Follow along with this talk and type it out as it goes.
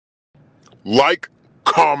like,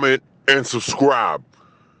 comment, and subscribe.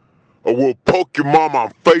 Or we'll poke your mama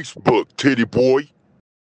on Facebook, titty boy.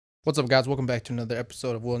 What's up, guys? Welcome back to another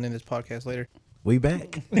episode of We'll Name This Podcast Later. We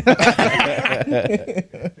back.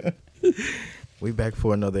 We back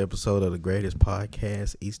for another episode of the greatest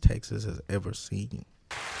podcast East Texas has ever seen.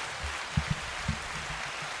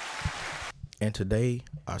 And today,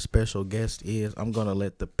 our special guest is, I'm going to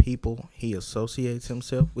let the people he associates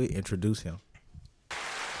himself with introduce him.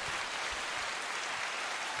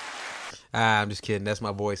 I'm just kidding. That's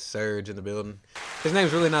my boy Serg in the building. His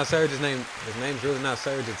name's really not Serg. His name's really not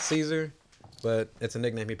Serg. It's Caesar, but it's a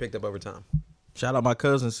nickname he picked up over time. Shout out my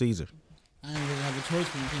cousin Caesar. I didn't really have a choice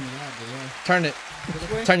when you came to that, but yeah. Turn it.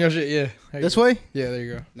 This way? Turn your shit, yeah. This way? Yeah, there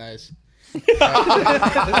you go. Nice.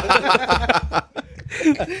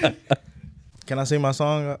 Can I sing my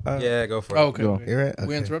song? Yeah, go for it. Oh, okay. You right? We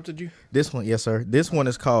Okay. interrupted you? This one, yes, sir. This one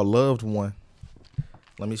is called Loved One.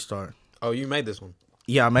 Let me start. Oh, you made this one.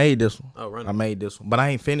 Yeah, I made this one. Oh, run. I made this one, but I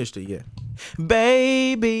ain't finished it yet.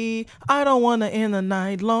 Baby, I don't want to end the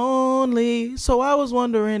night lonely, so I was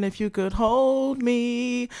wondering if you could hold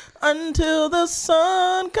me until the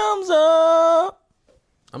sun comes up.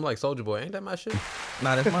 I'm like Soulja Boy. Ain't that my shit?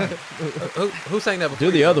 Nah, that's mine. Who sang that before?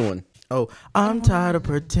 Do the other one. Oh, I'm tired of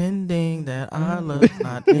pretending that our love's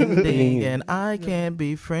not ending, and I can't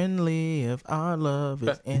be friendly if our love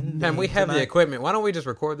is ending. Man, we have tonight. the equipment. Why don't we just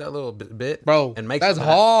record that little bit, Bro, and make that's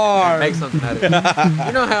something hard. Make something out of it.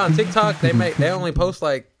 You know how on TikTok they only post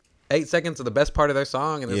like 8 seconds of the best part of their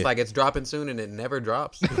song, and it's Yeah. like it's dropping soon, and it never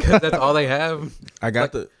drops because that's all they have. I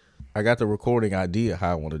got the recording idea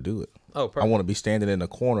how I want to do it. Oh, I perfect. want to be standing in the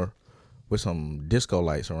corner with some disco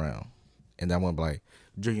lights around, and I want to be like,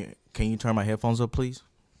 Junior, can you turn my headphones up, please?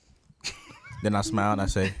 Then I smile and I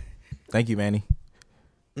say, thank you, Manny.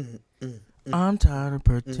 I'm tired of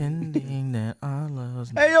pretending that our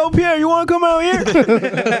love's not. Hey, yo, Pierre, you want to come out here?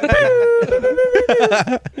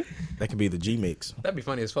 That could be the G mix. That'd be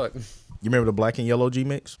funny as fuck. You remember the black and yellow G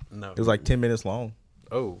mix? No. It was like 10 minutes long.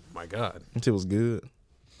 Oh my god. It was good.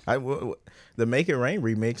 The Make It Rain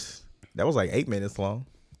remix, that was like 8 minutes long.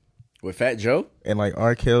 With Fat Joe? And like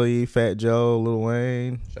R. Kelly, Fat Joe, Lil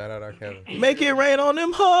Wayne. Shout out R. Kelly. Make it rain on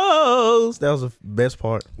them hoes. That was the best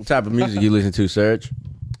part. What type of music you listen to, Serg?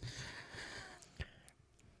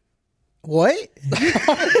 What?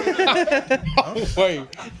 Wait.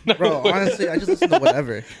 Bro, honestly, I just listen to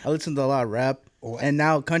whatever. I listen to a lot of rap and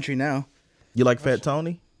now country now. You like Fat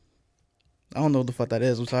Tony? I don't know what the fuck that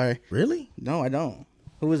is. I'm sorry. Really? No, I don't.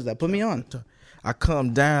 Who is that? Put me on. I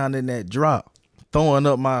come down in that drop, throwing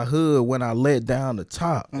up my hood when I let down the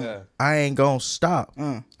top. Yeah. I ain't gonna stop.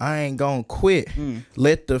 I ain't gonna quit.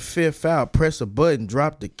 Let the fifth out, press a button,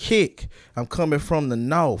 drop the kick. I'm coming from the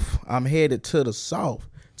north. I'm headed to the south.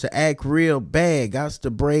 To act real bad, got to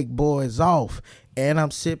break boys off. And I'm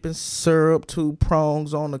sipping syrup, 2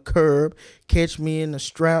 prongs on the curb. Catch me in the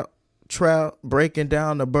trout, breaking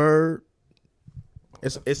down the bird.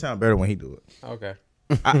 It sounds better when he do it. Okay.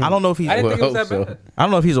 I don't know if he's. I didn't think it was that so. bad. I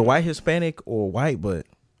don't know if he's a white Hispanic or white, but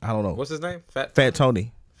I don't know. What's his name? Fat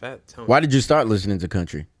Tony? Tony. Why did you start listening to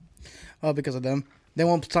country? Oh, because of them. They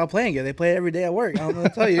won't stop playing it. They play it every day at work. I don't know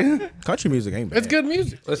what to tell you. Country music ain't bad. It's good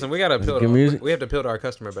music. Listen, we gotta appeal. good music. We have to appeal to our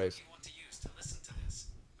customer base.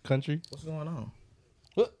 Country. What's going on?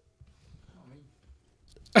 What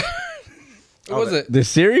was it? The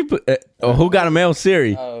Siri? Who got a male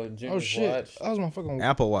Siri? Oh, Oh, shit. That was my fucking...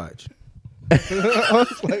 Apple Watch. I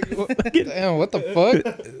was like, damn, what the fuck?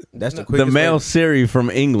 That's the The quickest. male Way, Siri from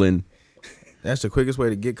England. that's the quickest way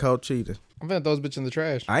to get caught cheating. I'm finna throw this bitch in the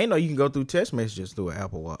trash. I ain't know you can go through text messages through an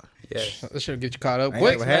Apple Watch. Yes. That should get you caught up I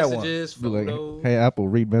quick. ain't never had one. Messages, Like, photos. hey, Apple,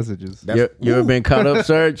 read messages. That's, You ever been caught up,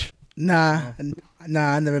 Serg? Nah,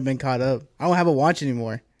 I've never been caught up. I don't have a watch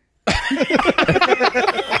anymore.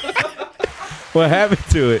 What happened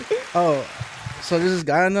to it? Oh, so there's this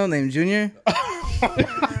guy I know named Junior.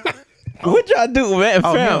 What y'all do, man?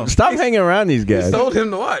 Oh, Fam, no. stop hanging around these He guys. sold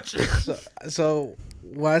him the watch. So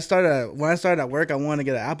when I started at work, I wanted to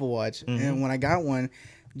get an Apple Watch, and when I got one,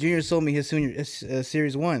 Junior sold me his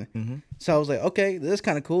Series 1. So I was like, okay, this is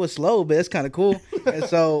kind of cool. It's slow, but it's kind of cool. And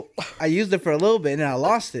so I used it for a little bit, and then I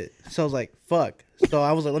lost it. So I was like, fuck. So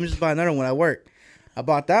I was like, let me just buy another one at work. I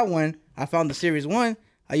bought that one. I found the Series 1.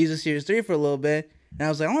 I used the Series 3 for a little bit, and I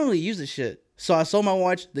was like, I don't really use this shit. So I sold my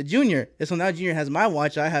watch to Junior, and so now Junior has my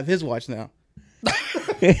watch. I have his watch now.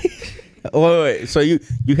 Wait. So you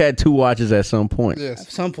had 2 watches at some point. Yes.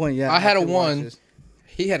 At some point, yeah. I had a two 1. watches.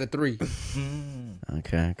 He had a 3.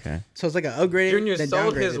 Okay. So it's like an upgrade. Junior then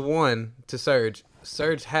sold his downgraded. 1 to Serg.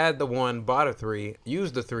 Serg had the 1, bought a 3,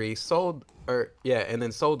 used the 3, and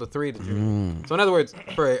then sold the 3 to Junior. So in other words,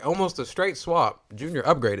 for almost a straight swap, Junior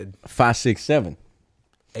upgraded 5, 6, 7.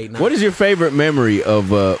 8, 9. What is your favorite memory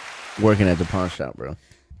of working at the pawn shop, bro?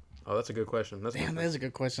 Oh, that's a good question. That's a Damn, good that is a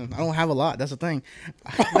good question. I don't have a lot. That's the thing.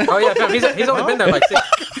 Oh yeah, fam, he's only been there like 6.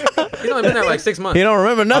 He's only been there like 6 months. He don't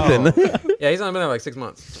remember nothing. Yeah, he's only been there like 6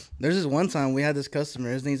 months. There's this one time we had this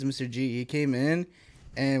customer. His name's Mr. G. He came in,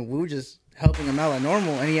 and we were just helping him out like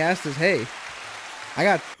normal. And he asked us, "Hey,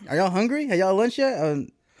 are y'all hungry? Have y'all lunch yet?"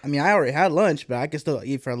 I mean, I already had lunch, but I could still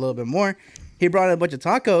eat for a little bit more. He brought in a bunch of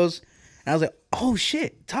tacos, and I was like, "Oh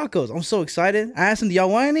shit, tacos! I'm so excited." I asked him, "Do y'all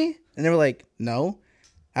want any?" And they were like, "No."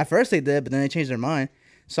 At first they did, but then they changed their mind.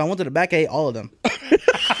 So I went to the back, I ate all of them.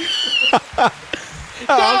 I'm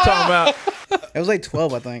talking about It was like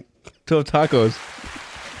 12, I think. 12 tacos.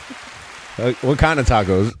 What kind of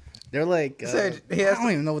tacos? They're like, Serg, I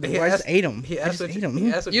don't even know what they were. I just ate them. He I asked just ate what them.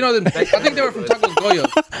 he asked what You know, I think they were from Tacos Goyo.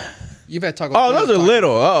 You've had tacos. Oh, those are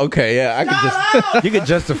little. Oh, okay, yeah. I could just you could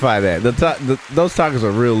justify that. Those tacos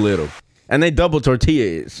are real little, and they double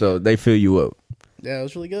tortilla, so they fill you up. Yeah, it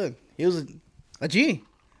was really good. He was a G.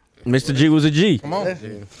 Mr. G was a G. Come on. Is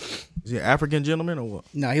he an African gentleman or what?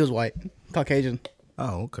 No, he was white. Caucasian.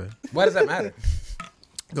 Oh, okay. Why does that matter?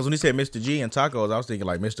 Because when he said Mr. G and tacos, I was thinking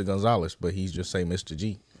like Mr. Gonzalez, but he's just saying Mr.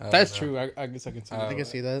 G. That's true. I guess I can see I that. can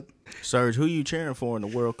see that. Serge, who you cheering for in the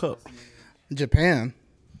World Cup? Japan.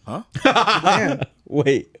 Huh? Japan.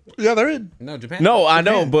 Wait. Yeah, they're in. No, Japan. No, I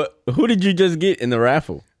know, but who did you just get in the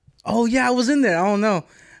raffle? Oh, yeah, I was in there. I don't know.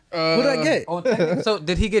 Who did I get? So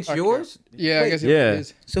did he get yours? Yeah, I guess Yeah. it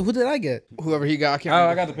is. So who did I get? Whoever he got. I can't Oh,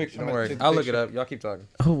 remember. I got the picture. Don't I'm gonna worry. take the I'll look it picture. up. Y'all keep talking.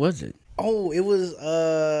 Who was it? Oh, it was,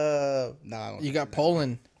 nah, I don't You got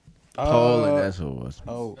Poland. Poland. That's who it was.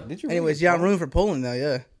 Oh, did you? Anyways, yeah, I'm rooting for Poland now,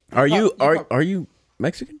 yeah. Are you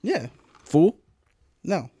Mexican? Yeah. Full?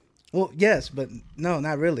 No. Well, yes, but no,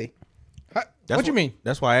 not really. What you mean?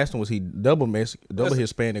 That's why I asked him, was he double Listen,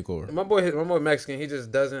 Hispanic or? My boy Mexican. He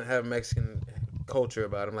just doesn't have Mexican culture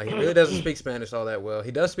about him. Like he really doesn't speak Spanish all that well.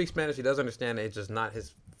 He does speak Spanish. He does understand it. It's just not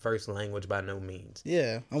his first language by no means.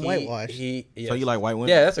 Yeah, I'm whitewashed. Yes. So you like white women?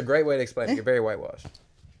 Yeah, that's a great way to explain it. You're very whitewashed.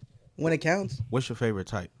 When it counts, What's your favorite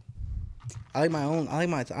type? I like my own. I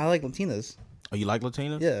like Latinas. Oh, you like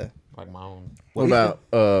Latina? Yeah. Like my own. What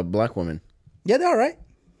about black women? Yeah, they're all right.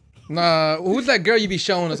 Nah, who's that girl you be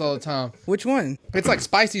showing us all the time? Which one? It's like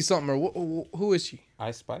Spicy something or who is she?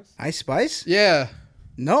 Ice Spice? Ice Spice? Yeah.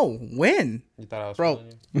 No. When? You thought I was Bro.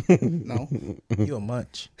 fooling No. You a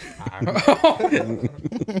munch.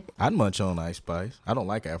 I'd munch on Ice Spice. I don't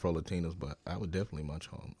like Afro Latinas, but I would definitely munch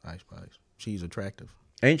on Ice Spice. She's attractive.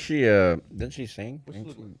 Ain't she? Didn't she sing?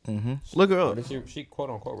 Look her up. you? She quote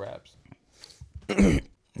unquote raps.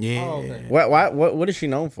 Yeah. Oh, okay. What is she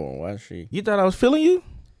known for? Why is she? You thought I was feeling you?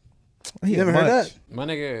 You never heard that? My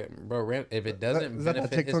nigga, bro, if it doesn't Is that the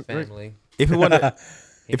benefit his TikTok, Rick? family,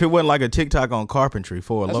 If it wasn't like a TikTok on carpentry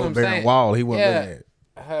for a That's what low I'm bearing saying. wall, he wouldn't Yeah. look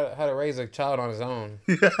at it. how to raise a child on his own.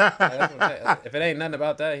 That's what I'm saying. If it ain't nothing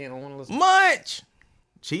about that, he don't want to listen. Munch.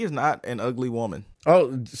 She is not an ugly woman.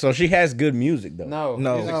 Oh, so she has good music though. No,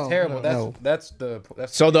 No. music's No, terrible. no. That's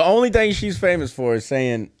So the only thing she's famous for is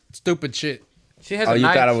saying, Stupid shit. she has. Oh, a you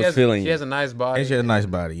nice, thought I she was has, feeling She you. has a nice body. And she has a nice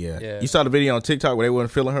body, yeah. Yeah. You saw the video on TikTok where they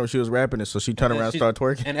weren't feeling her when she was rapping it, so she turned around and started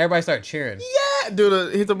twerking. and everybody started cheering. Yeah,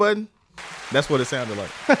 hit the button. That's what it sounded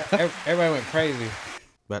like. Everybody went crazy.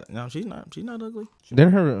 But no, she's not ugly.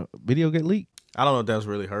 Didn't her video get leaked? I don't know if that's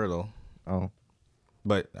really her though. Oh,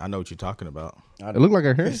 But I know what you're talking about. it looked like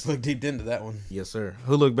her hair. Just look deep into that one. Yes, sir.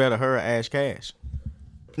 Who looked better, her or Ash Cash?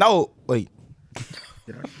 No, wait.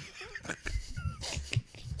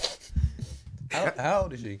 How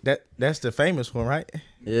old is she? That's the famous one, right?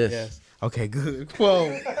 yes. Okay, good. Whoa.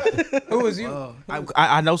 Who was you?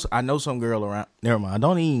 I know some girl around. Never mind.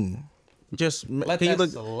 Don't even. Just Let can you that look?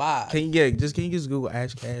 slide. Can you just Google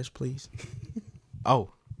Ash Cash, please? Oh,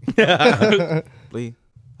 please.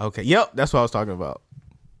 Okay. Yep, that's what I was talking about.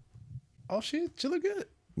 Oh shit, she look good.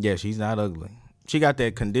 Yeah, she's not ugly. She got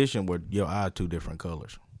that condition where your eye two different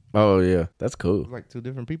colors. Oh yeah, that's cool. Like two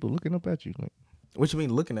different people looking up at you. Like, What you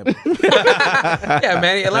mean looking at me? Yeah,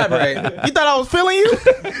 Manny, elaborate. You thought I was feeling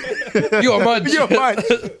you? You a munch. You're a munch.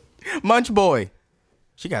 Munch boy.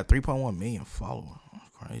 She got 3.1 million followers. That's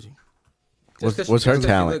crazy. What's her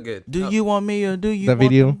talent? Good. Do you want me or do you That want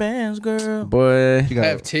video? the bands, girl? Boy, she got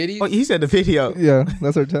Have titties. Oh, he said the video. yeah,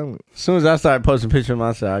 that's her talent. as soon as I start posting pictures of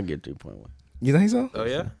myself, I get 3.1. You think so? Oh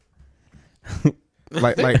yeah.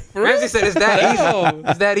 Like Ramsey said it's that easy.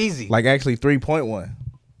 It's that easy. like actually 3.1.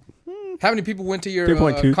 How many people went to your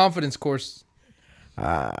 3.2. confidence course?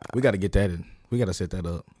 We got to get that in. We got to set that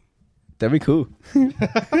up. That'd be cool.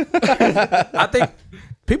 I think.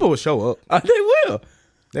 People will show up. They will.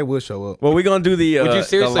 They will show up. Well, we're gonna do the. Would you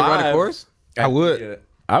seriously the run a live- course? I would. Yeah.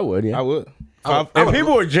 I would. Yeah. I would. If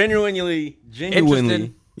people were genuinely,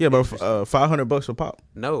 Interested? Yeah, but $500 a pop.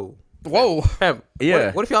 No. Whoa. Fam,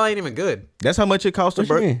 Yeah. What if y'all ain't even good? That's how much it costs to What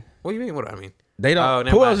you break. mean? What do you mean? What do I mean? They don't. Oh, never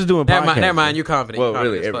Who mind. else is doing Never mind. podcasts? Never mind. You confident? Well, You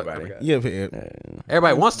confident really, as fuck. everybody. I forgot. Yeah,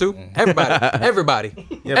 Everybody wants to.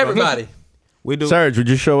 Everybody. Yeah, Everybody. we do. Serge, would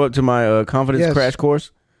you show up to my confidence Yes. crash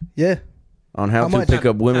course Yeah. on how to much? pick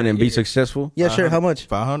up women and be Yeah. successful? Yeah, sure. How much?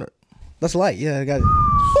 500. That's light. Yeah, I got it.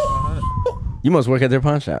 You must work at their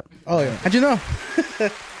pawn shop. Oh, yeah. How'd you know?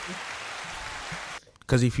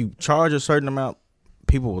 Because if you charge a certain amount,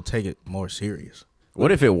 people will take it more serious.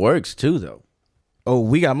 What if it works too, though? Oh,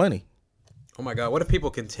 we got money. Oh my God. What if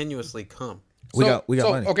people continuously come? We got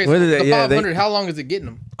money. Okay, What so is the that? Yeah, 500, how long is it getting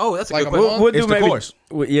them? Oh, that's a Like good a question. month? We'll It's do the maybe. course.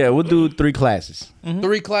 We'll do 3 classes.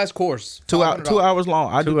 3 class course. 2 $500. hours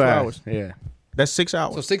long. I do 2 hours. Yeah. That's 6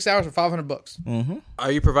 hours. So 6 hours for $500.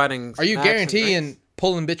 Are you providing? Are you snacks and guaranteeing drinks?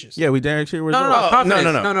 pulling bitches? Yeah, we guarantee No, results. no, no, confidence.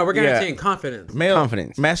 no. No, we're Yeah. guaranteeing confidence. Male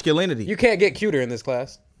Confidence. masculinity. You can't get cuter in this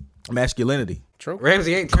class. Masculinity. True.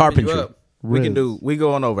 Ramsey ain't tripping you Carpentry. up. We can do. We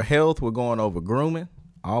going over health. We're going over grooming.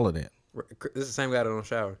 All of that. This is the same guy that don't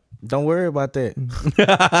shower. Don't worry about that.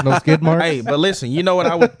 No skid marks. Hey, but listen, you know what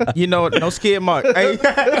I would. You know what? No skid mark. Hey.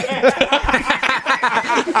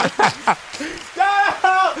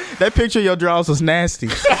 That picture of your drawers was nasty.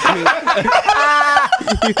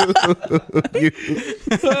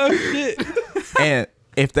 And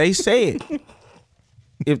if they said,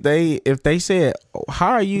 if they said,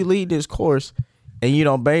 how are you lead this course and you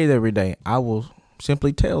don't bathe every day, I will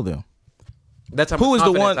simply tell them. That's how Who much is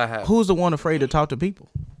the confidence one? I have. Who's the one afraid to talk to people?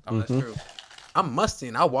 Oh, that's true. I'm musty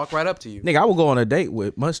and I'll walk right up to you. Nigga, I will go on a date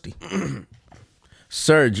with Musty.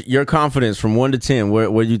 Serge, your confidence from 1 to 10, where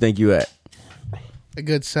do you think you at? A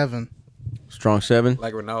good 7. Strong 7.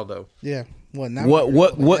 Like Ronaldo. Yeah. What? Not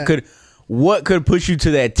What could push you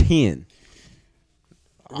to that 10?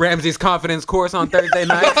 Ramsey's confidence course on Thursday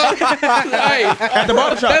night. Hey, At the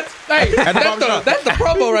barbershop. that's the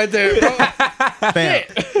promo right there, bro. Fam,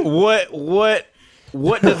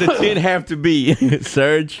 What does a 10 have to be,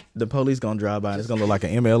 Serge? the police gonna drive by and it's gonna look like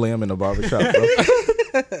an MLM in the barbershop, bro.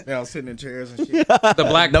 They all sitting in chairs and shit. The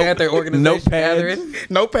Black Panther organization no pads. gathering.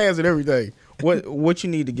 No pants and everything. What you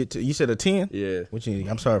need to get to? You said a 10? Yeah. What you need?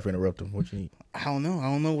 I'm sorry for interrupting. What you need? I don't know. I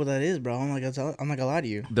don't know what that is, bro. I'm not gonna lie to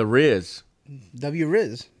you. The Riz. W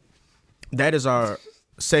Riz. That is our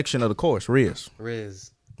section of the course, Riz.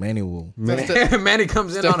 Riz. Manny will. Manny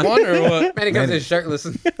comes in Step on one or what? Manny comes in shirtless.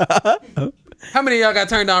 How many of y'all got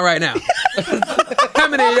turned on right now? How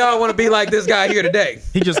many of y'all want to be like this guy here today?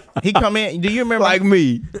 He come in. Do you remember? Like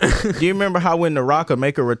me. Do you remember how when The Rock will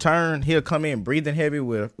make a return, he'll come in breathing heavy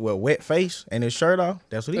with a wet face and his shirt off?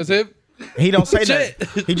 That's what he. That's do. it. He don't say Shit.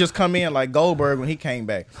 that. He just come in like Goldberg when he came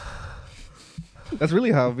back. That's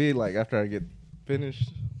really how it be like after I get finished.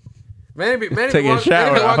 Manny Taking a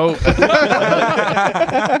shower, I hope.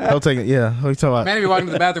 Don't take it. Yeah. What you talking about? Manny be walking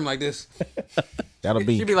to the bathroom like this. That'll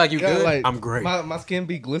be. She'd be like, "You Yeah, good? like, I'm great." My skin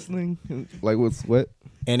be glistening like with sweat.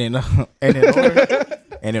 And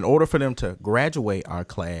in order for them to graduate our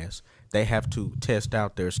class, they have to test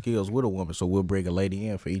out their skills with a woman. So we'll bring a lady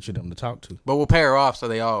in for each of them to talk to. But we'll pay her off so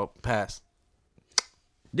they all pass.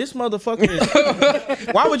 This motherfucker is.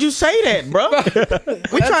 Why would you say that, bro?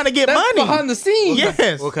 We trying to get That's money. behind the scenes.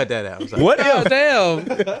 Yes. We'll cut that out. I'm sorry. What God if?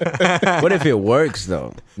 damn. What if it works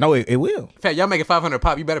though? No, it will. Fat, y'all making 500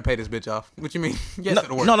 pop. You better pay this bitch off. What you mean? Yes,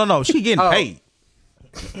 it'll work. No. She getting Oh. paid.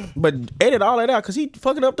 But edit all that out because he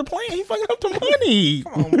fucking up the plan. He fucking up the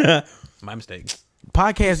money. My mistake.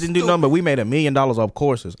 Podcast didn't do nothing, but we made $1 million off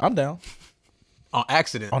courses. I'm down. On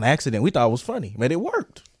accident. On accident. We thought it was funny, but it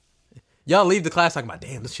worked. Y'all leave the class talking about,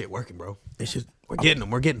 damn, this shit working, bro. It's just We're getting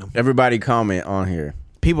them. We're getting them. Everybody comment on here.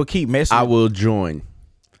 people keep messing. I will join.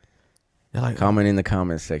 They're like, Comment in the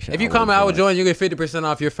comment section. If you comment, I will join. You get 50%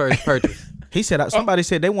 off your first purchase. he said somebody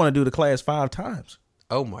said they want to do the class 5 times.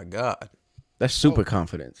 Oh my God. That's super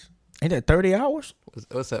confidence. Ain't that 30 hours?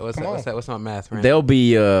 What's that? What's my math, man? They'll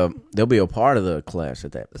be a part of the class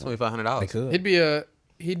at that That's point. only $500. Could.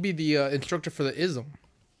 He'd be the instructor for the ism.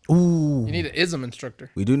 Ooh, You need an ism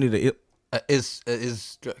instructor. we do need a. Is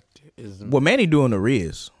Well, Manny doing the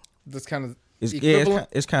Riz. That's kind of It's equivalent.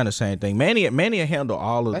 it's kind of the same thing. Manny will handle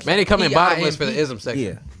all of. Manny come in bottomless for the EIMP. ism section.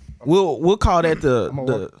 Yeah, we'll call that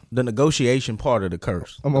gonna the negotiation part of the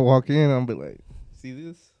curse. I'm gonna walk in. I'm gonna be like, see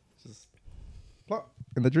this? Just plop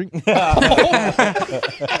in the drink.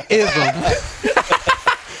 Ism.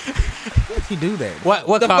 he do that? What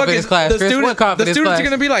The fuck confidence is class, the Chris? student? What confidence The students class? are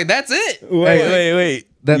gonna be like, "That's it." Wait.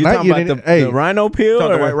 That you night talking you about didn't- the rhino pill?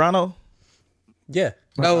 Talk or- the white rhino? Yeah.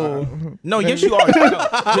 No, No, yes, you are.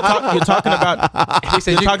 You're talking about. He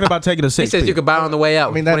said You're you, talking about taking a he sex said you pill. could buy on the way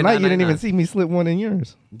out. I mean, that night you didn't even see me slip one in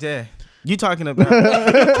yours. Yeah, you talking about.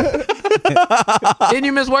 Didn't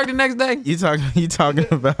you miss work the next day? You talking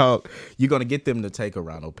about you gonna get them to take a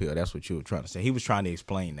rhino pill. That's what you were trying to say. He was trying to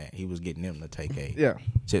explain that. He was getting them to take a Yeah.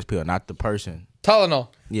 sex pill, not the person. Tylenol.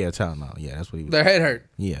 Yeah, Tylenol. Yeah, that's what he was. Their head hurt.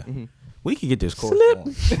 Yeah. We could get this course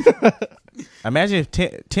going. Imagine if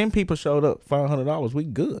 10 people showed up, $500, we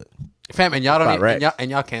good. Fam, and y'all don't Five even,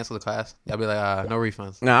 and y'all cancel the class. Y'all be like, no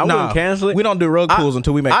refunds. Nah, I wouldn't cancel it. We don't do rug pulls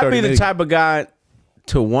until we make 30 I'd be the million. type of guy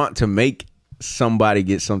to want to make somebody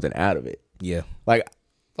get something out of it. Yeah. Like,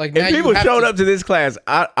 Like now if you people have showed to- up to this class,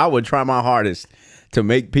 I would try my hardest to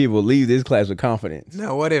make people leave this class with confidence.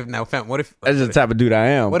 No, what if, fam, what if, That's just the type of dude I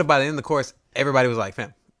am. what if by the end of the course, everybody was like,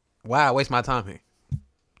 fam, why I waste my time here?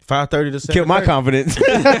 5:30 to 7:30. Kill my confidence.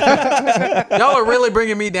 Y'all are really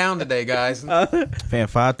bringing me down today, guys. Fam,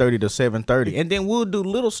 5:30 to 7:30. And then we'll do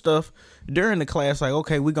little stuff during the class, like,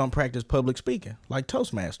 okay, we're going to practice public speaking, like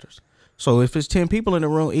Toastmasters. So if it's 10 people in the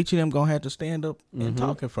room, each of them going to have to stand up and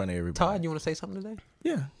talk in front of everybody. Todd, you want to say something today?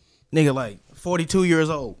 Yeah. Nigga, like, 42 years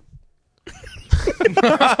old.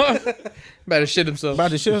 better shit himself.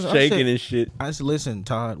 About to shit. Shaking and shit. I said, listen,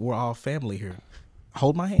 Todd, we're all family here.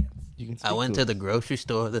 Hold my hand. You can. I went to the grocery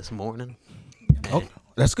store this morning. Oh,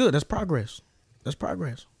 that's good. That's progress. That's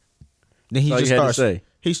progress. Then he That's all just you had to starts. say.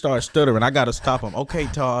 He starts stuttering. I got to stop him. Okay,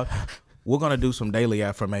 Todd, we're gonna do some daily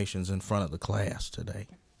affirmations in front of the class today.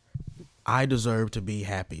 I deserve to be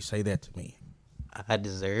happy. Say that to me. I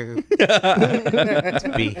deserve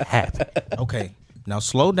to be happy. Okay. Now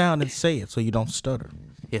slow down and say it so you don't stutter.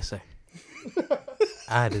 Yes, sir.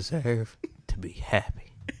 I deserve to be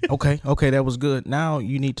happy. Okay. Okay, that was good. Now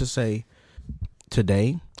you need to say,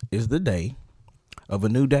 today is the day of a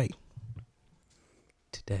new day.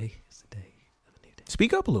 Today is the day of a new day.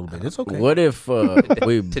 Speak up a little bit. It's okay. What if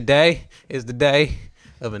we? Today is the day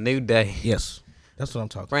of a new day. Yes. That's what I'm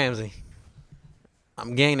talking about. Ramsey,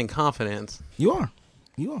 I'm gaining confidence. You are.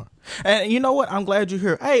 You are. And you know what? I'm glad you're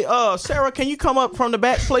here. Hey, Sarah, can you come up from the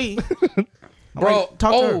back, please? Bro,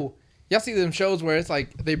 talk to her. y'all see them shows where it's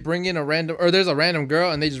like they bring in a random, or there's a random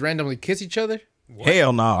girl and they just randomly kiss each other?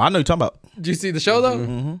 Hell no. I know you're talking about. Did you see the show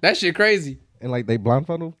though? That shit crazy. And like they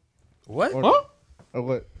blindfolded. What? Or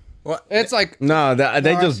what? What? It's like No, they I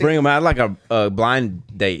just see. bring them out like a blind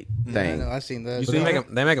date I thing. know, I seen that. You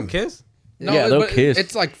They make them kiss? no, Yeah, they'll but kiss.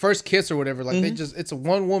 It's like first kiss or whatever. Like they just, it's a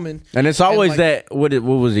one woman. And it's always like- that. What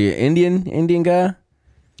was he? Indian guy?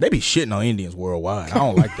 They be shitting on Indians worldwide. I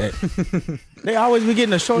don't like that. They always be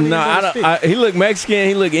getting a short. No, I don't. He look Mexican.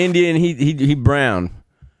 He look Indian. He brown.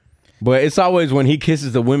 But it's always when he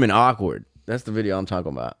kisses the women awkward. That's the video I'm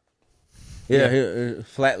talking about. Yeah,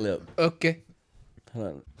 flat lip. Okay.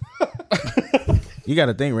 You got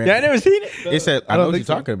to think, Randy. Yeah, I never seen it. It's at, I know what you're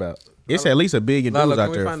talking about. It's at least $1 billion Lalo, out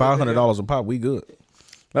can we there. find that video? $500 a pop. We good.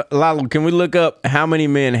 Lalo, can we look up how many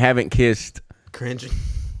men haven't kissed? Cringing.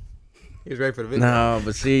 He was ready for the video. No,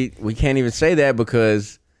 but see, we can't even say that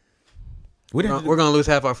because We'd We're have to going to lose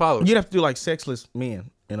half our followers. You'd have to do like sexless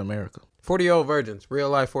men in America. 40-year-old virgins. Real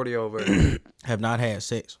life 40-year-old virgins. Have not had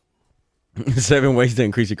sex. 7 ways to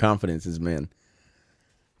increase your confidence as men.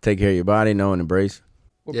 Take care of your body, know and embrace.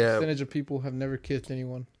 What Yeah. percentage of people have never kissed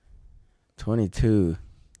anyone? 22.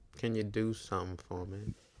 Can you do something for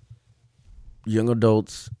me? Young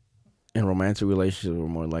adults in romantic relationships were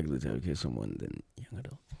more likely to kiss someone than young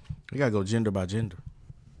adults. We gotta go gender by gender.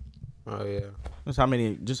 Oh, yeah. That's how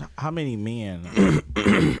many men.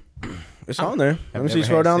 It's on there. Let me see. never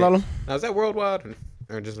Scroll had down, sex. Lalo. Now, is that worldwide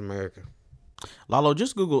or just America? Lalo,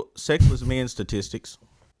 just Google sexless men statistics.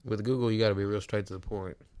 With Google, you got to be real straight to the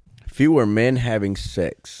point. Fewer men having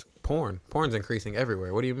sex. Porn's increasing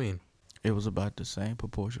everywhere. What do you mean? It was about the same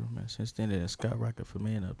proportion for men. Since then, it has skyrocketed for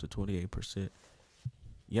men up to 28%.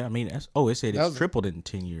 Yeah, I mean, it said That it's was- tripled in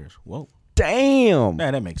 10 years. Whoa. Damn.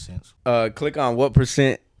 Nah, that makes sense. Click on what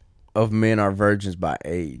percent of men are virgins by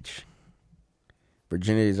age.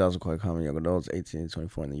 Virginity is also quite common in young adults, 18 to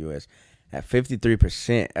 24 in the U.S. At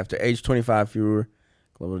 53%. After age 25, fewer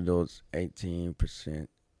global adults, 18%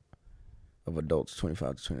 of adults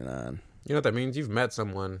 25 to 29. You know what that means? You've met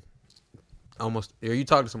someone almost, or you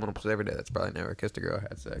talk to someone almost every day that's probably never kissed a girl or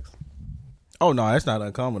had sex. Oh, no, that's not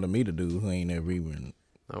uncommon to meet a dude who ain't ever even,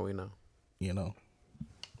 Oh, we know.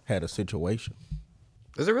 had a situation.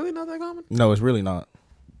 Is it really not that common? No, it's really not.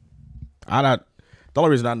 The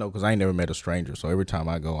only reason I know because I ain't never met a stranger. So every time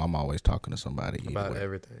I go, I'm always talking to somebody. About anyway.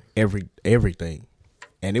 everything. Everything.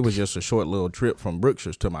 And it was just a short little trip from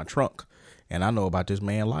Brookshire's to my trunk. And I know about this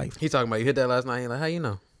man life. He talking about you hit that last night. He like, how you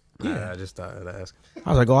know? Yeah. Nah, I just thought I'd ask. I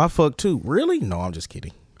was like, oh, I fucked too. Really? No, I'm just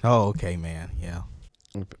kidding. Oh, okay, man. Yeah.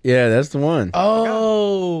 Yeah, that's the one.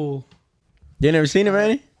 Oh, You never seen it,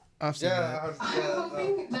 Manny? I've seen that. I'm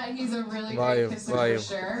hoping that he's a really Volume, great kisser volume. for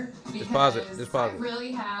sure. Just pause it, just pause I it.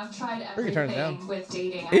 really have tried We can turn it everything down. with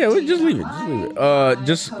dating. Yeah, I've we just dated leave it. Just leave it. online, I've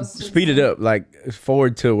Just posted speed it up, like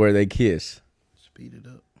forward to where they kiss. Speed it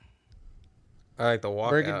up. I like the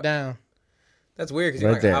walk Break out. it down. That's weird because Right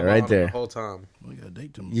you're like there, eyeballing right him there. the whole time. We got a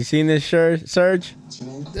date tomorrow. You seen this shirt, Serge? This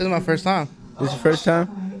is my first time. This is your first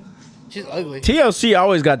time? She's ugly. TLC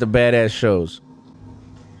always got the badass shows.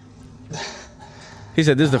 He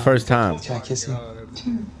said this is the first time. Can I kiss you?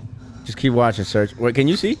 Just keep watching, Serge. Wait, can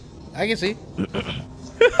you see? I can see.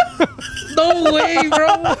 No way,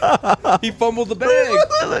 bro. He fumbled the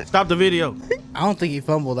bag. Stop the video. I don't think he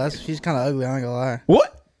fumbled. She's kind of ugly. I ain't gonna lie.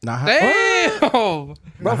 What? Nah, Damn.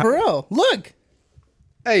 Bro, for real. Look.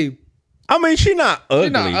 Hey, I mean, she's not ugly.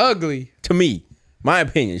 you're not ugly. To me, my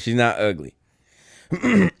opinion, she's not ugly.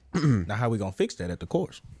 now how we gonna fix that at the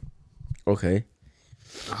course? Okay.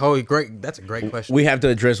 Oh, great. That's a great question. We have to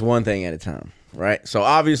address one thing at a time, right? So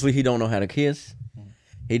obviously he don't know how to kiss.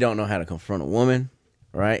 He don't know how to confront a woman,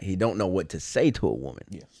 right? He don't know what to say to a woman.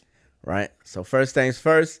 Yes. Right? So first things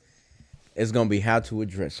first, it's going to be how to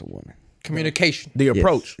address a woman. Communication. The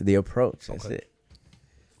approach. Yes, the approach. That's it.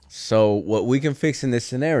 So what we can fix in this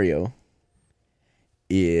scenario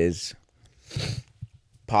is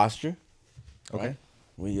posture. Okay. Right?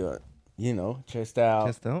 We, chest out.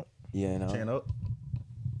 Chest out. Chin up.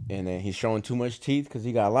 And then he's showing too much teeth because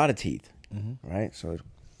he got a lot of teeth. Right? So,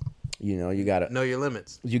 you got to. Know your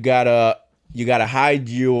limits. You gotta hide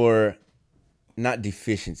your not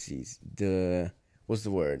deficiencies. What's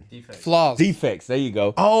the word? Flaws. Defects. There you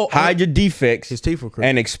go. Oh, hide your defects. His teeth were crooked.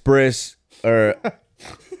 and express or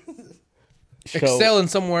show- Excelling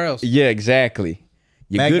somewhere else. Yeah, exactly.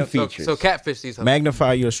 Your Magna- good features. So catfish these.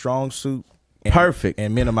 Magnify your strong suit. And, Perfect.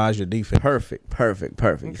 And minimize your defect. Perfect.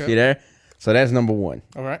 Okay. You see there? So that's number one.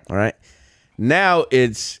 All right. All right. Now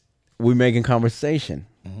we making conversation.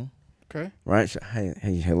 Okay. Right? So, hey,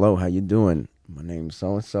 hello, how you doing? My name's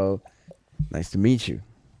so and so. Nice to meet you.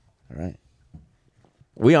 All right.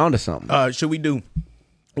 We on to something. Should we do?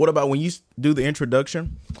 What about when you do the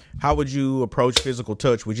introduction? How would you approach physical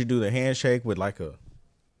touch? Would you do the handshake with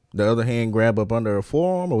the other hand grab up under her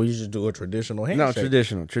forearm, or would you just do a traditional handshake?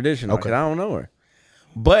 No, traditional. Okay. Okay, I don't know her.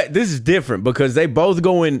 But this is different because they both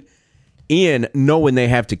going in knowing they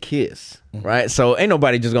have to kiss, right? So ain't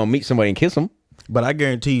nobody just gonna meet somebody and kiss them. But I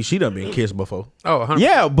guarantee you, she done been kissed before. Oh, 100%.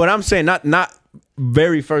 Yeah, but I'm saying not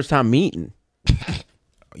very first time meeting.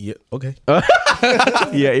 Yeah. Okay.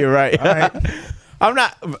 Yeah, you're right. All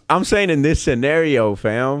right. I'm saying in this scenario,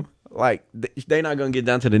 fam, like they not gonna get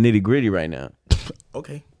down to the nitty gritty right now.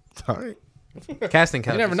 Okay. All right. Casting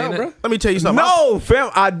couch. You never know, seen bro. it? Let me tell you something. No,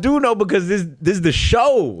 fam, I do know because this is the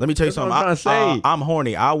show. Let me tell you That's what something. I'm trying to say. I'm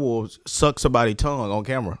horny. I will suck somebody's tongue on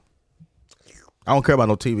camera. I don't care about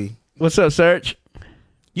no TV. What's up, Serge?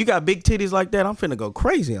 You got big titties like that, I'm finna go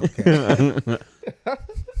crazy on camera.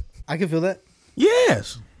 I can feel that.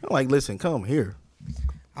 Yes. I'm like, listen, come here.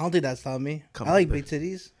 I don't think that stopped me. Come I like on, big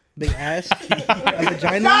titties, big ass, a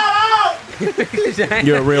vagina.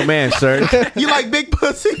 You're a real man, Serge. You like big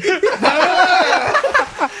pussy? He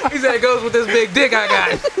said it goes with this big dick I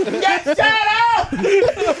got.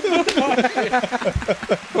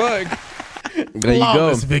 Fuck. There you go.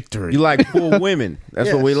 Flawless victory. You like poor women.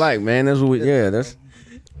 That's what we like, man. That's what we. Yeah, that's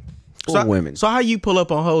poor women. So how you pull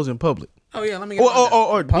up on hoes in public? Oh yeah, let me get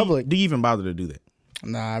Or Public. Do you even bother to do that?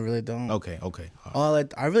 Nah, I really don't. Okay. All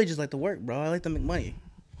right. I really just like to work, bro. I like to make money.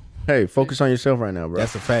 Hey, focus on yourself right now, bro.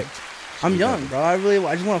 That's a fact. I'm young, bro. I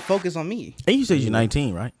just want to focus on me. And you said you're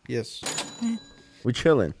 19, right? Yes. We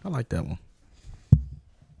chilling. I like that one.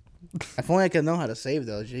 If only I could know how to save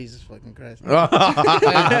though. Jesus fucking Christ.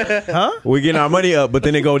 We getting our money up, but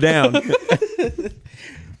then it go down.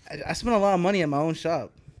 I spend a lot of money at my own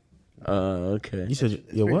shop. Okay. You said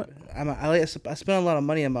you what? I spend a lot of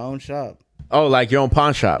money at my own shop. Oh, like your own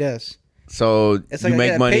pawn shop. Yes. So It's like you I make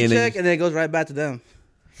get a money paycheck and then it goes right back to them.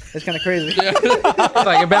 It's kind of crazy. It's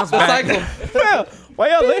like it bounced back. Well, why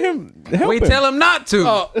y'all let him help We him? tell him not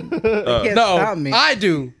to. They can't No, stop me. I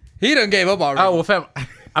do. He done gave up already. Oh well, fam.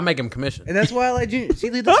 I make him commission. And that's why I like Junior. See,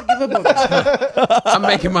 he doesn't give up on me. I'm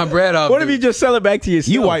making my bread off. What if you just sell it back to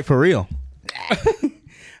yourself? You white for real?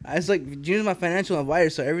 It's like Junior's my financial advisor,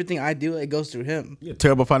 so everything I do, it goes through him. You're a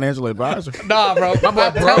terrible financial advisor. Nah, bro.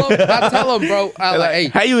 I tell him, bro. I like, hey,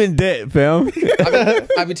 How you in debt, fam?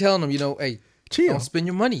 I be telling him, hey, Chill. Don't spend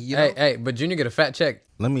your money. You know? Hey, but Junior get a fat check.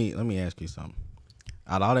 Let me ask you something.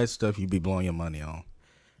 Out of all that stuff you be blowing your money on,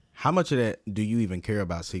 how much of that do you even care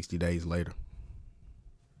about 60 days later?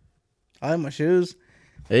 I like my shoes.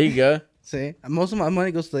 There you go. See, most of my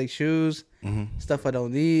money goes to like shoes, stuff I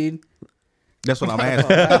don't need. That's what I'm asking.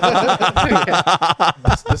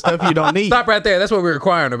 The stuff you don't need. Stop right there. That's what we're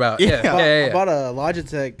inquiring about. Yeah. I bought a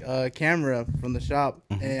Logitech camera from the shop,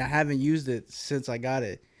 and I haven't used it since I got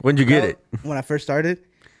it. When'd you get it? When I first started.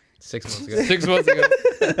 6 months ago. 6 months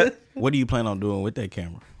ago. What do you plan on doing with that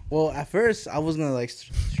camera? Well, at first I was gonna like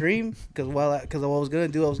stream because what I was gonna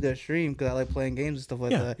do, I was gonna stream because I like playing games and stuff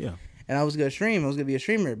like that. Yeah. And I was gonna stream. I was gonna be a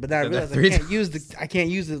streamer, but then I Said that realized 3 I can't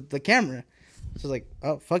use the camera. So I was like,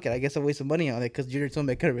 oh fuck it, I guess I wasted money on it because Junior told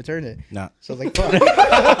me I couldn't return it. Nah. So I was like, fuck.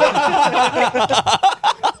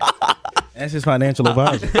 That's his financial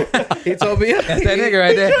advisor. He told me. That's that nigga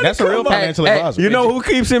right there. That's a real financial advisor. You know who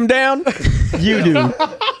keeps him down? You do.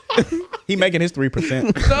 He making his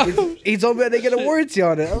 3%. He told me I didn't get a warranty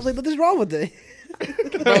on it. I was like, what's wrong with it?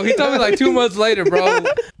 Bro, he told me like 2 months later, bro.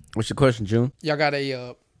 What's your question, June? Y'all got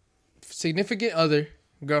a significant other,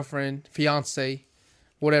 girlfriend, fiance,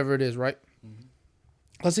 whatever it is, right?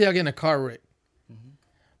 Let's say y'all get in a car wreck.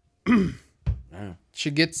 She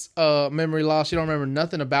gets memory loss. She don't remember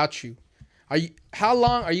nothing about you. How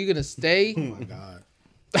long are you gonna stay? Oh my God.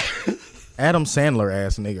 Adam Sandler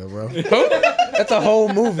ass nigga, bro. That's a whole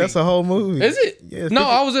movie. That's a whole movie. Is it? Yeah, No,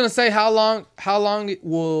 I was gonna say how long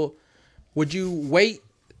would you wait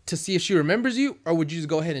to see if she remembers you, or would you just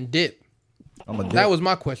go ahead and dip? That was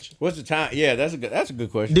my question. What's the time? Yeah, that's a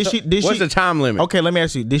good question. What's the time limit? Okay, let me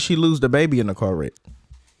ask you. Did she lose the baby in the car wreck?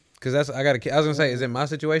 Because I got a kid. I was gonna say, is it my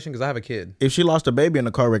situation? Because I have a kid. If she lost a baby in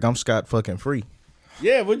the car wreck, I'm scot fucking free.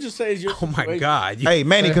 Yeah, we'll just say it's your Oh my situation. God. Hey,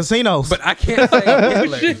 Manny Casinos. But I can't say.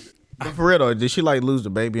 Like, But for real though, did she like lose the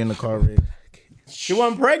baby in the car wreck? She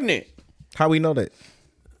wasn't pregnant. How we know that?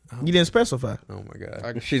 You didn't specify. oh my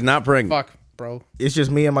God. She's not pregnant. Fuck, bro. It's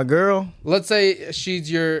just me and my girl. Let's say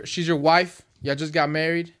she's your wife. Y'all just got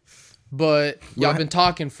married, but y'all been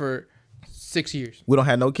talking for 6 years. We don't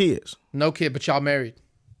have no kids. No kid, but y'all married.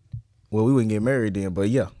 Well, we wouldn't get married then, but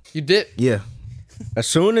yeah. You did. Yeah. As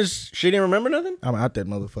soon as she didn't remember nothing? I'm out that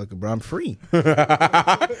motherfucker, bro. I'm free. What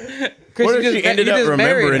if she ended up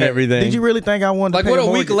remembering everything? Did you really think I wanted Like to pay what? A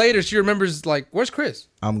mortgage? week later, she remembers. Like, where's Chris?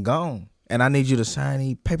 I'm gone. And I need you to sign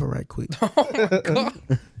the paper right quick. Oh my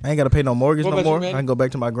God. I ain't got to pay no mortgage What no about you, more. man? I can go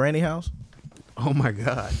back to my granny house. Oh my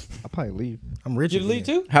God. I'll probably leave. I'm rich. Did you leave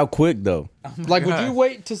again. too? How quick though? Like, would God. you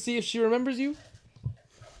wait to see if she remembers you?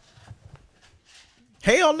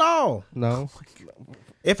 Hell no. No.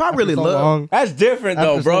 If I really so love, long. That's different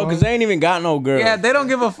though, After bro, so because long. they ain't even got no girl. Yeah, they don't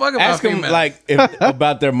give a fuck about Ask them females. like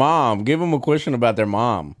about their mom. Give them a question about their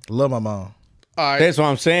mom. love my mom. All right. That's what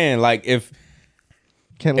I'm saying. Like if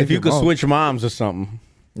Can't leave you your could mom. switch moms or something.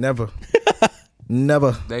 Never.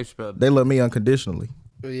 Never. Dave spelled. They love me unconditionally.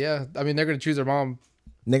 Yeah, I mean, they're gonna choose their mom.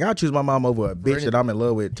 Nigga, I choose my mom over a bitch that I'm in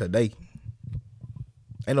love with today.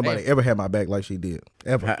 Ain't nobody ever had my back like she did.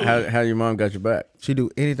 Ever. How your mom got your back? She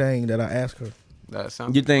do anything that I ask her. That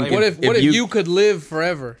sounds. You think- What Like, if you- you could live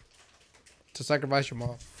forever to sacrifice your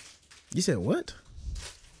mom? You said what?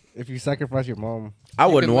 If you sacrifice your mom, I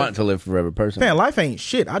wouldn't can want live- to live forever, personally. Man, life ain't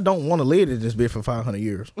shit. I don't want to live in this bitch for 500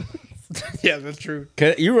 years. Yeah, that's true.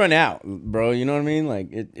 'Cause you run out, bro. You know what I mean?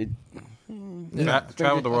 Like it.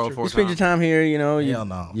 travel the world 4 You spend your time here. You know. Hell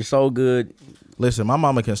no. You're so good. Listen, my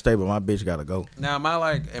mama can stay, but my bitch gotta go. Now, am I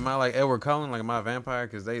like Edward Cullen? Like, am I a vampire?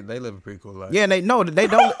 Because they live a pretty cool life. Yeah, and they don't,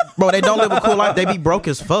 bro. They don't live a cool life. They be broke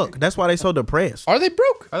as fuck. That's why they so depressed. Are they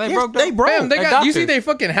broke? Are they Yes, broke? they though? broke. Fam, they They're got. You see doctors. their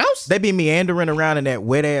fucking house? They be meandering around in that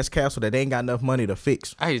wet ass castle that they ain't got enough money to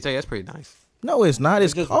fix. I hate to tell you, that's pretty nice. No, it's not.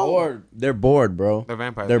 It's Just cold. bored. They're bored, bro. They're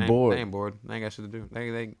vampires. They're They ain't- bored. They ain't bored. They ain't got shit to do.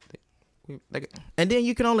 They And then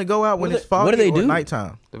you can only go out when What it's do- foggy what do they or do?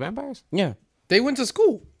 nighttime. the vampires. Yeah. They went to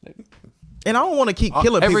school. And I don't want to keep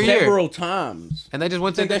killing every people. year. Several times. And they just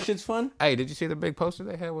went to Think that shit's fun? Hey, did you see the big poster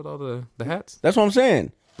they had with all the hats? That's what I'm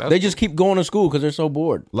saying. That's They just keep going to school because they're so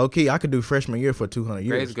bored. Low key, I could do freshman year for 200 years.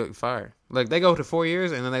 Grades go fire. Like, they go to 4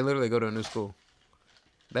 years and then they literally go to a new school.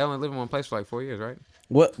 They only live in one place for like 4 years, right?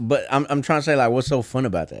 What? But I'm trying to say, like, what's so fun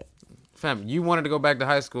about that? Fam, you wanted to go back to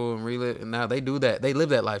high school and relive, and now they do that. They live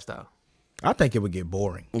that lifestyle. I think it would get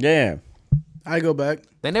boring. Yeah. I go back.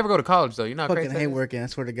 They never go to college though. You're not Fucking crazy. hate working. I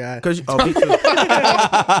swear to God. Cause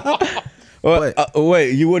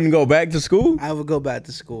Wait, you wouldn't go back to school? I would go back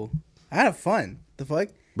to school. I had fun. The fuck?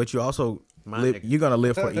 but you also My live. nigga. You're gonna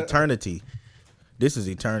live for eternity. This is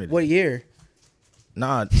eternity. What year?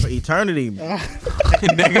 Nah, for eternity.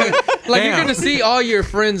 Like you're gonna see all your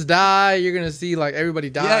friends die. You're gonna see like everybody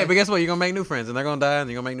die. Yeah, but guess what? You're gonna make new friends, and they're gonna die, and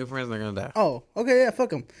you're gonna make new friends, and they're gonna die. Oh, okay, yeah, fuck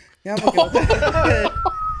them. Yeah, I'm okay with that.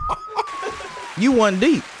 You one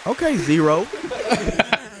deep. Okay, 0.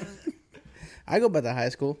 I go back to high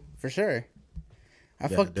school for sure.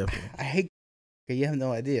 Definitely. I hate. You have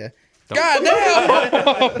no idea. God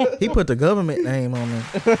damn. He put the government name on there.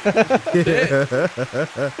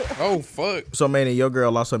 Oh fuck. So, man, your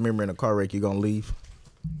girl lost her memory in a car wreck. You gonna leave?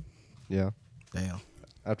 Yeah. Damn.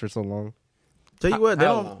 After so long. Tell you what, they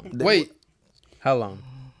How don't. long? Wait, How long?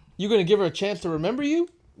 you gonna give her a chance to remember you?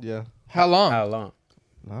 Yeah. How long? How long?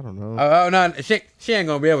 I don't know. Oh no, she ain't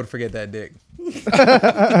gonna be able to forget that dick.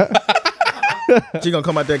 She gonna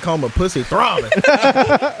come out that coma, pussy throbbing.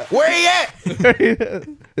 Where he at?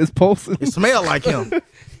 It's pulsing. It smell like him.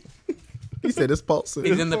 He said it's pulsing.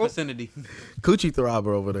 He's in the vicinity. Coochie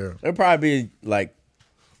throbber over there. It'll probably be like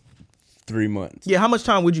 3 months. Yeah, how much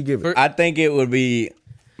time would you give it? I think it would be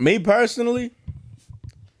me personally.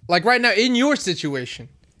 Like right now in your situation.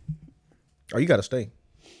 Oh, you gotta stay.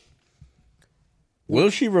 Will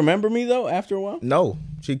she remember me though after a while? No,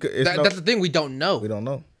 she could. It's That's the thing we don't know. we don't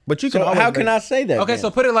know. But you can. So always how can make- I say that? Okay, then? so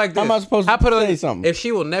put it like this. How am I supposed to put it say like, something? If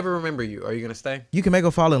she will never remember you, are you gonna stay? You can make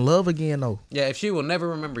her fall in love again, though. Yeah, if she will never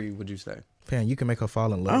remember you, would you stay? Fam, you can make her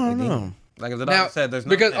fall in love I don't again. know. Like if the Now, doctor said there's no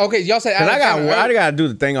because chance. okay, y'all say Cause Adam I gotta do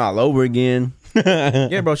the thing all over again.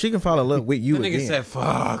 Yeah, bro, she can fall in love with you The nigga again. said,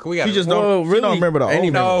 "Fuck, we got." She just don't. She don't remember the old. any,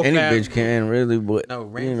 No, any fam. bitch can really, but No,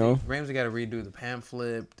 Ramsey. you know. Ramsey got to redo the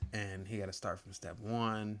pamphlet, and he got to start from step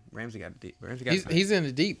 1. Ramsey got to. he's in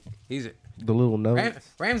the deep. He's The little note.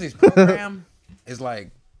 Ramsey's program is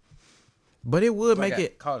like But it would like make a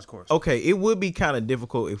it college course. okay. It would be kind of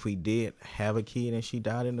difficult if we did have a kid and she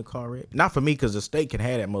died in the car wreck. Not for me, because the state can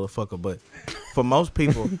have that motherfucker. But for most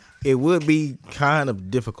people, it would be kind of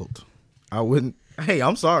difficult. I wouldn't. Hey,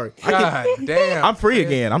 I'm sorry. God damn. I'm free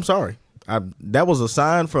again. I'm sorry. That was a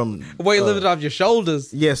sign from. Weight lifted off your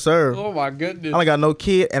shoulders. Yes, sir. Oh my goodness. I ain't got no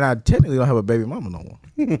kid, and I technically don't have a baby mama no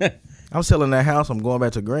more. I'm selling that house. I'm going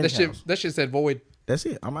back to Granny's house. That shit said void. That's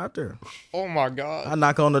it. I'm out there. Oh my god. I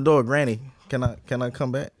knock on the door, Granny. Can I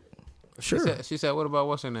come back? Sure. She said, "What about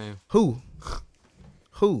what's her name?" Who?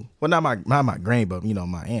 Well, not my granny, but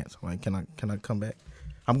my aunts. Like, can I come back?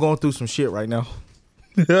 I'm going through some shit right now.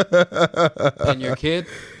 And your kid?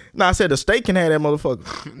 No, I said the state can have that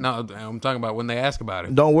motherfucker. No, I'm talking about when they ask about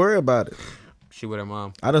it. Don't worry about it. She with her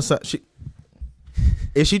mom. I done she.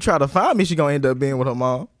 If she try to find me, she gonna end up being with her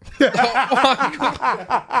mom.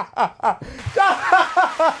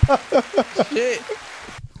 Shit.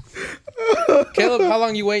 Caleb, how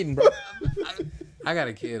long you waiting, bro? I got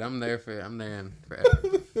a kid. I'm there in forever.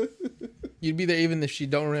 You'd be there even if she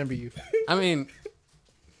don't remember you. I mean,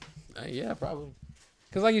 yeah, probably.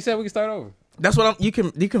 Because like you said, we can start over. That's what you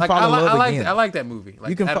can Like fall in love again. I like that movie. Like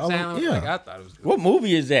You can Adam follow- Sandler, yeah. like I thought it was good. What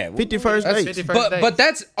movie is that? 51st That's dates. 51st Dates. But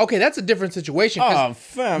that's okay. That's a different situation. 'cause- Oh,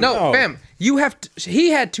 fam. no, fam. You have to. He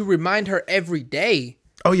had to remind her every day.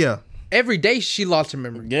 Oh yeah. Every day she lost her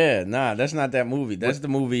memory. Yeah, nah, that's not that movie. That's the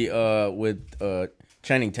movie with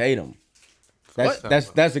Channing Tatum.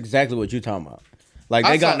 That's exactly what you're talking about. Like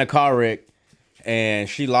I they got saw- in a car wreck and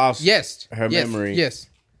she lost her Yes, memory. Yes.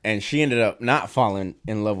 And she ended up not falling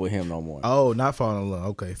in love with him no more. Oh, not falling in love.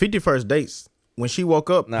 Okay. 51st dates. When she woke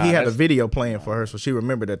up, Nah, he had a that's- video playing for her, so she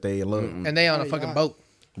remembered that they in love. And they on a fucking boat.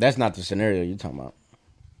 That's not the scenario you're talking about.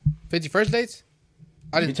 51st dates?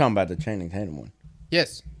 I You're didn't. talking about the Channing Tatum one.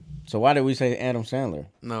 Yes. So why did we say Adam Sandler?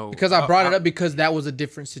 No, Because I brought it up because that was a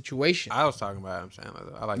different situation. I was talking about Adam Sandler.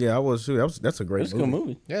 Though. I like. Yeah, I was too. That's a great It's a movie. good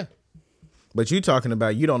movie. Yeah. But you talking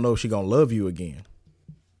about you don't know if she gonna love you again.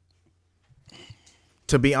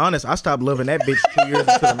 To be honest, I stopped loving that bitch 2 years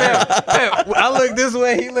into the marriage. I look this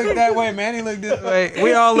way. He looked that way. Man, he looked this way.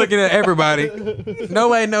 We all looking at everybody.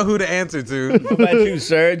 Nobody know who to answer to. What about you,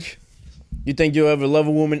 Serg? You think you'll ever love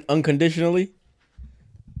a woman unconditionally?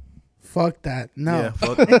 Fuck that. No. Yeah,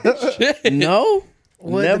 fuck. No?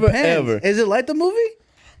 Well, it Never depends. ever. Is it like the movie?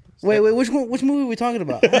 Wait, which movie are we talking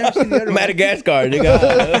about? I haven't seen the other one. Madagascar, nigga.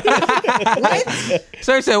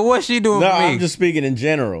 Sir said, "What's she doing No, for me?" I'm just speaking in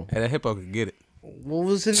general. Hey, that hippo could get it. What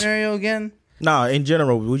was the scenario again? Nah, in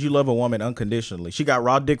general, would you love a woman unconditionally? She got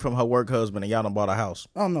raw dick from her work husband, and y'all done bought a house.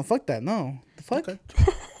 Oh no, fuck that. No, the fuck.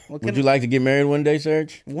 What Would you like to get married one day,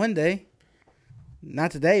 Serg? One day,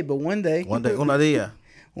 not today, but one day. One day, una dia.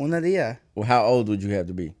 One day. Well, how old would you have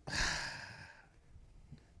to be?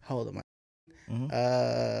 How old am I?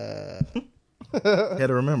 Had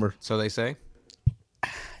to remember. So they say.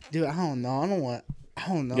 Dude, I don't know. I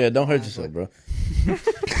don't know. Yeah, don't hurt yourself, bro.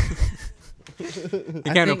 He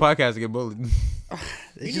came to a podcast to get bullied.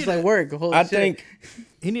 It's just like work. Holy I shit. think.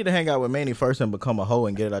 He need to hang out with Manny first and become a hoe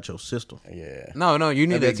and get it out your system. Yeah. No, you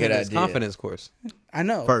need to That'd be a attend good his idea. confidence course. I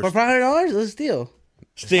know. First. For $500, let's steal.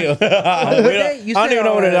 Still, You I don't said even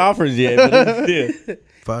know what it alright. offers yet, but it's still.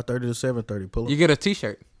 5:30 to 7:30. Pull up. You get a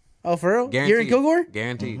T-shirt. Oh, for real? Guaranteed. You're in Kilgore?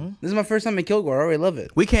 Guaranteed. This is my first time in Kilgore. I already love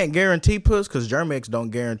it. We can't guarantee puss because Germex don't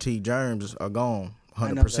guarantee germs are gone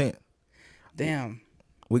I know 100%. Damn.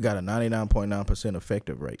 We got a 99.9%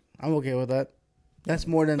 effective rate. I'm okay with that. That's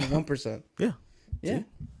more than 1%. Yeah. Yeah.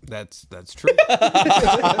 That's true.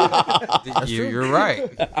 You're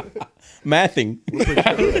right. Mathing.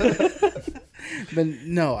 But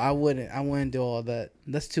no, I wouldn't. I wouldn't do all that.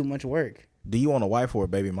 That's too much work. Do you want a wife or a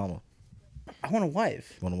baby mama? I want a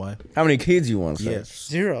wife. You want a wife? How many kids you want, sir? Yes.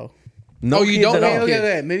 0. No Oh, you kids don't at want all. Okay, kids.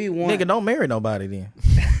 okay. Maybe one. Nigga, don't marry nobody then.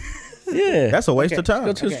 Yeah. That's a waste Okay. of time.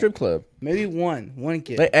 Go to a Okay. strip club. Maybe one. One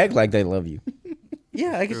kid. They act like they love you.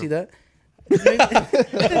 Yeah, I can see that.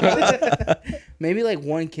 Maybe like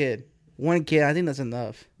one kid. One kid. I think that's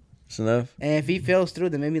enough. It's enough. And if he fails through,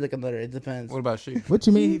 then maybe like another. It depends. What about she? What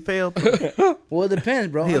you mean he failed? Well, it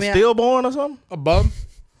depends, bro. He I a mean, stillborn or something? A bum?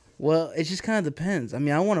 well, it just kind of depends. I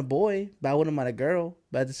mean, I want a boy, but I wouldn't want a girl.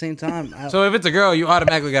 But at the same time, So if it's a girl, you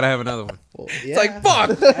automatically gotta have another one. yeah, It's like,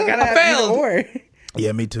 fuck. I gotta have failed. either or.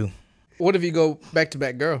 Yeah, me too. What if you go back to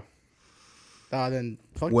back girl? Then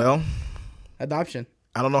fuck Well, adoption.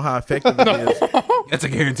 I don't know how effective it is, That's a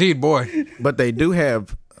guaranteed, boy. but they do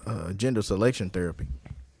have gender selection therapy.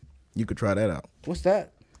 You could try that out, What's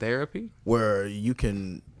that? Therapy? where you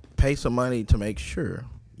can pay some money to make sure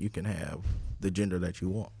you can have the gender that you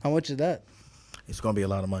want. How much is that? It's gonna be a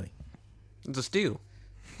lot of money, It's a steal.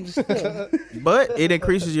 but it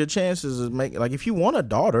increases your chances of making. Like if you want a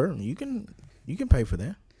daughter, you can pay for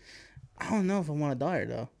that. I don't know if I want a daughter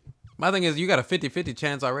though. My thing is, you got a 50-50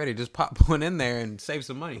 chance already. Just pop one in there and save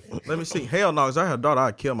some money. Let me see. Hell no, if I had a daughter,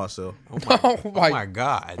 I'd kill myself. Oh Oh my. my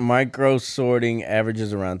God. Micro sorting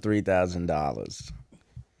averages around $3,000,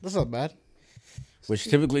 That's not bad. which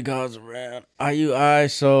typically costs around IUI.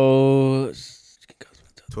 So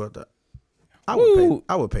 12. Woo.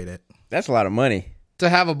 I would pay that. that's a lot of money. To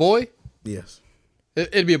have a boy? Yes.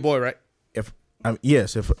 It'd be a boy, right?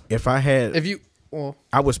 If I had, If you, well,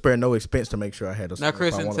 I would spare no expense to make sure I had a son. Now, if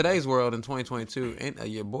Chris, I in wanted today's world, in 2022,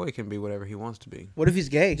 your boy can be whatever he wants to be. What if he's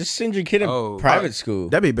gay? Just send your kid to Oh, private school.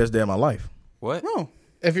 that'd be the best day of my life. What? No.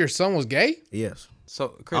 if your son was gay, Yes.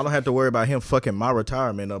 So, I Chris, don't have to worry about him fucking my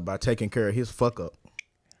retirement up by taking care of his fuck up.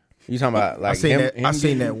 You talking about like I seen that. I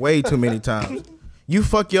seen that way too many times. You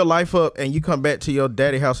fuck your life up and you come back to your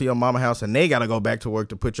daddy house or your mama house and they gotta go back to work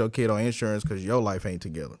to put your kid on insurance because your life ain't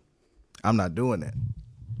together. I'm not doing that.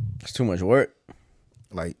 It's too much work.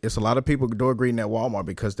 Like it's a lot of people door greeting at Walmart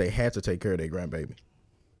because they had to take care of their grandbaby.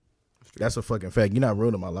 That's a fucking fact. You're not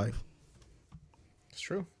ruining my life. it's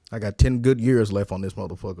true. I got 10 good years left on this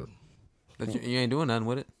motherfucker. that you ain't doing nothing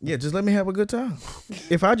with it. Yeah, just let me have a good time.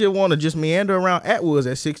 If I just want to just meander around Atwoods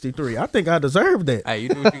at 63, I think I deserve that. Hey, you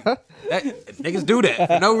do what you... niggas do that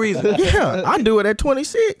for no reason. Yeah, I do it at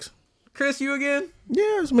 26. Chris, you again?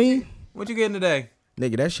 Yeah, it's me. What you getting today?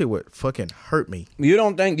 Nigga, that shit would fucking hurt me. You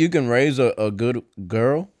don't think you can raise a good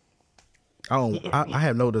girl? I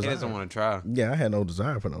have no He desire. doesn't want to try. Yeah, I had no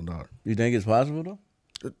desire for no daughter. You think it's possible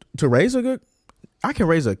though? To raise a good, I can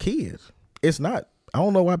raise a kid. It's not. I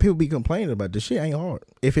don't know why people be complaining about this shit. Ain't hard.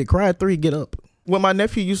 If it cried 3, get up. When my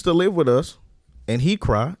nephew used to live with us, and he'd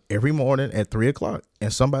cry every morning at 3:00,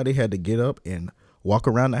 and somebody had to get up and walk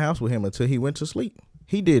around the house with him until he went to sleep.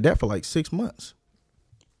 He did that for like 6 months.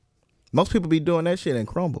 Most people be doing that shit and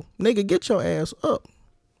crumble. Nigga, get your ass up.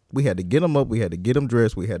 We had to get him up. We had to get him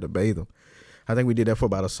dressed. We had to bathe him. I think we did that for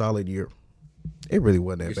about a solid year. It really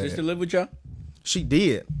wasn't that Your bad. sister live with y'all? She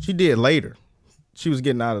did. She did later. She was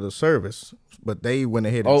getting out of the service, but they went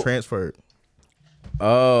ahead and transferred.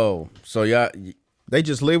 Oh, so y'all They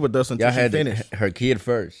just lived with us until y'all she had finished. her kid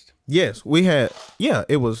first. Yes, we had. Yeah,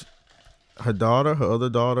 it was her daughter, her other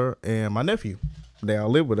daughter, and my nephew. They all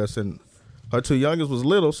lived with us, and her 2 youngest was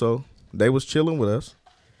little, so they was chilling with us,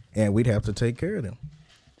 and we'd have to take care of them.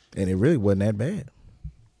 And it really wasn't that bad.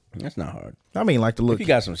 That's not hard. I mean, like to look. If you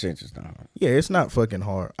got some sense, it's not hard. Yeah, it's not fucking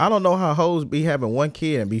hard. I don't know how hoes be having one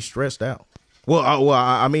kid and be stressed out. Well,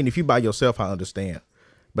 I mean, if you by yourself, I understand.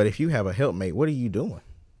 But if you have a helpmate, what are you doing?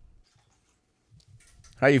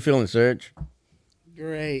 How you feeling, Serge?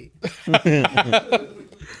 Great.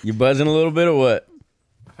 You buzzing a little bit or what?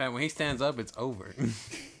 Man, when he stands up, it's over.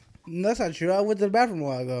 That's not true. I went to the bathroom a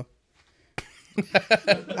while ago. I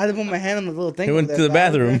had to put my hand on the little thing. He went over to the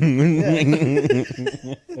there,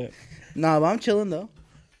 bathroom. Nah, but I'm chilling though.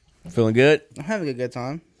 Feeling good? I'm having a good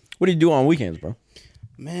time. What do you do on weekends, bro?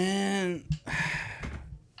 Man,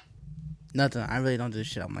 nothing. I really don't do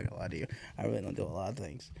shit. I'm not gonna lie to you. I really don't do a lot of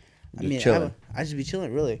things. I Just mean, chilling. I just be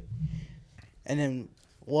chilling, really. And then,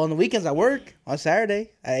 well, on the weekends I work on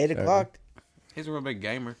Saturday at 8:00. He's a real big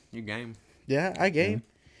gamer. You game. Yeah, I game.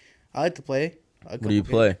 I like to play. What do you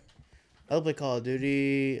play? I like to play Call of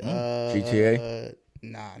Duty. GTA?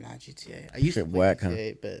 Nah, not GTA. I used Shit to play whack, huh?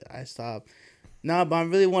 GTA, but I stopped. Nah, but I'm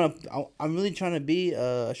really trying to be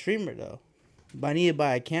a streamer though. But I need to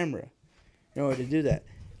buy a camera in order to do that.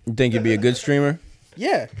 You think you'd be a good streamer?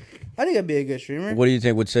 Yeah, I think I'd be a good streamer. What do you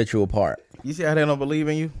think would set you apart? You see how they don't believe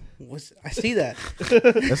in you? I see that. That's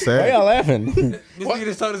Why sad. y'all laughing? This nigga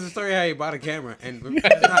just told us a story how he bought a camera and You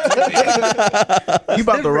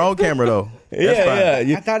bought the wrong camera though. That's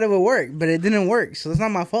fine. I thought it would work, but it didn't work. So it's not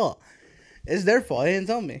my fault. It's their fault. They didn't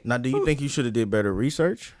tell me. Now, do you think you should have did better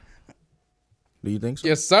research? Do you think so?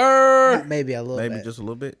 Yes, sir. Maybe a little Maybe bit. just a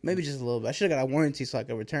little bit. Maybe just a little bit. I should have got a warranty so I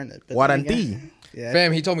could return it. But Warranty. then again- Yeah.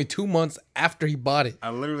 Fam, he told me 2 months after he bought it. I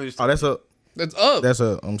literally just Oh, that's a. That's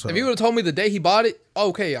up. I'm sorry. If you would have told me the day he bought it,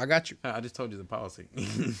 okay, I got you. I just told you the policy.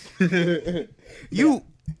 Do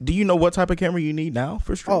you know what type of camera you need now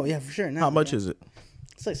for stream? Oh yeah, for sure. How much is it?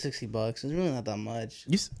 It's like $60. It's really not that much.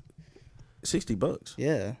 $60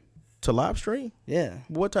 Yeah. to live stream. Yeah.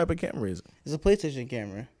 What type of camera is it? It's a PlayStation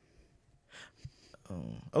camera.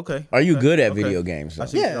 Okay. Are you good at Okay. video games? I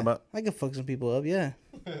Though? see what you're Yeah. talking about. I can fuck some people up. Yeah.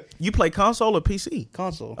 You play console or PC?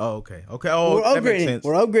 Console. Oh, okay. Okay. Oh, We're that makes upgrading. sense.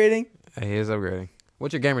 We're upgrading. Hey, he is upgrading.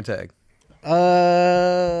 What's your gamer tag?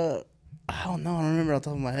 I don't know. I don't remember off the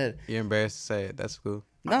top of my head. You're embarrassed to say it. That's cool.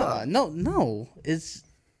 No.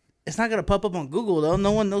 It's not gonna pop up on Google though.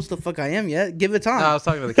 No one knows the fuck I am yet. Give it time. No, I was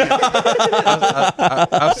talking to the camera. I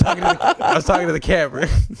was talking to the camera.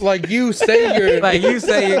 Like you say you're Like you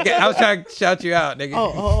say, I was trying to shout you out, nigga.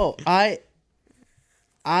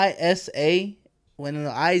 ISA when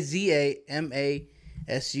IZAMASUI.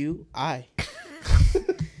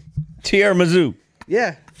 Tiramisu.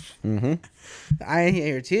 Yeah. I ain't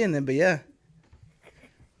hear T in it, but yeah.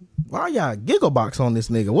 Why y'all giggle box on this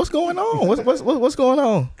nigga? What's going on? What's going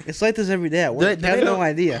on? It's like this every day at work. Do I have they no know-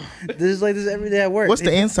 idea. This is like this every day at work. What's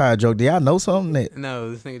the inside joke? Do y'all know something that?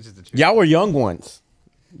 No, this nigga's just the truth. Y'all were young ones.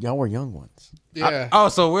 yeah. Oh,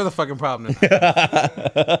 so we're the fucking problem.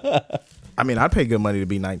 I mean, I'd pay good money to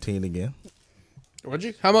be 19 again. Would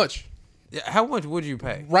you? How much? Yeah, how much would you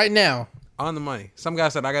pay Right now. on the money? Some guy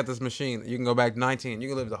said, "I got this machine. You can go back 19. You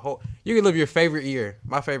can live You can live your favorite year.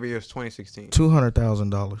 My favorite year is 2016.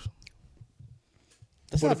 $200,000.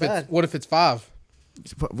 That's What not if it's bad. what if it's five?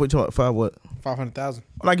 What you want? 5 what? 500,000.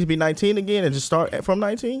 Like to be 19 again and just start from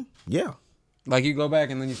 19? Yeah. Like you go back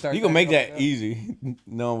and then you start. You can make that easy,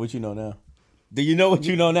 knowing what you know now. Do you know what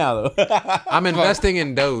you know now, though? I'm investing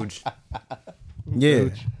in Doge. Yeah.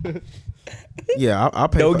 Yeah, I'll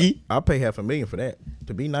pay. Doggy. I'll pay $500,000 for that.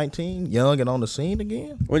 To be 19, young and on the scene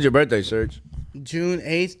again. When's your birthday, Serge? June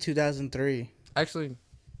 8th, 2003. Actually,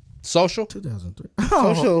 Social? 2003.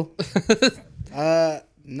 Social.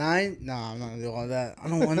 9. No, I'm not gonna do all that. I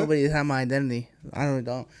don't want nobody to have my identity. I really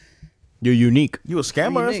don't. You're unique. You a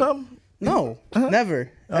scammer or Unique. something? No,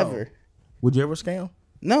 never, ever. Would you ever scam?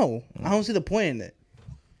 No, I don't see the point in it.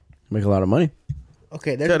 Make a lot of money.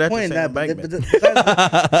 Okay, there's Tell a that point in to that. Sam But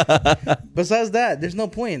Bankman. besides that, there's no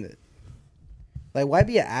point in it. Like, why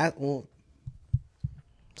be an ass? Well,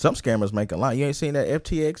 Some scammers make a lot. You ain't seen that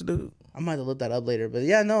FTX dude? I might have to look that up later. But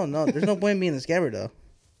yeah, no, there's no point in being a scammer though.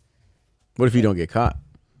 What if you don't get caught?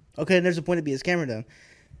 Okay, there's a point to be a scammer then.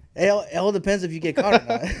 It all depends if you get caught or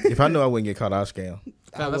not. If I knew I wouldn't get caught, I'd scam.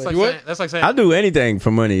 that's like saying I'd do anything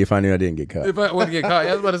for money if I knew I didn't get caught. if I wouldn't get caught.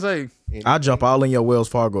 Yeah, I was about to say. I'd jump all in your Wells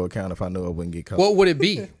Fargo account if I knew I wouldn't get caught. What would it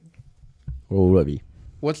be? What would it be?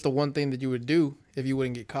 What's the one thing that you would do if you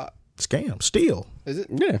wouldn't get caught? Scam. Steal. Is it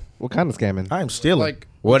Yeah. What kind of scamming? I am stealing. like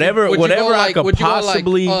Whatever would you whatever go, I like, could would you go,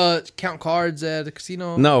 possibly... count cards at a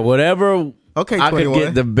casino? No, whatever Okay, I could 21.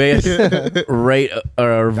 get the best rate of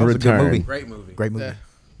That was a good return. movie. Great movie. Great movie. Yeah.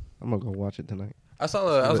 I'm gonna go watch it tonight. I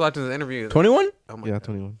was watching this interview. 21? Oh my Yeah, God.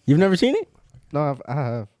 21. You've never seen it? No, I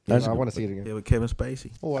have. That's I a want to see it again. Yeah, with Kevin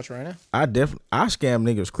Spacey. We'll watch right now. I scam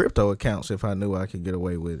niggas' crypto accounts if I knew I could get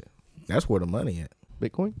away with it. That's where the money at.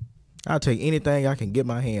 Bitcoin? I'll take anything I can get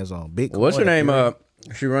my hands on. Bitcoin. What's her name? Ethereum.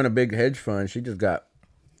 She run a big hedge fund. She just got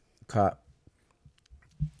caught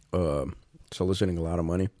soliciting a lot of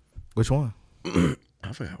money. Which one?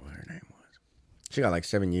 I forgot what her name was. She got like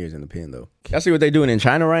 7 years in the pen, though. Y'all see what they doing in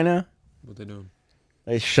China right now? What they doing?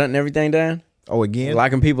 They shutting everything down, Oh, again?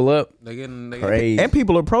 locking people up. They getting Crazy. And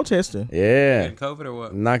people are protesting. Yeah. getting COVID or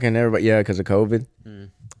what? Knocking everybody. Yeah, because of COVID.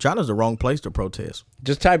 China's the wrong place to protest.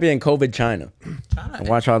 Just type in COVID China. And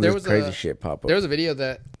watch all There this was crazy shit pop up. There was a video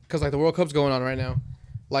that, because like the World Cup's going on right now,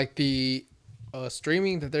 like the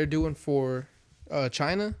streaming that they're doing for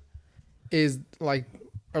China is like,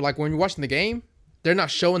 or like when you're watching the game, they're not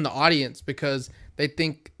showing the audience because they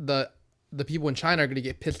think the people in China are going to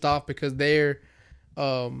get pissed off because they're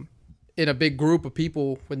in a big group of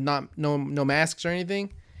people with no masks or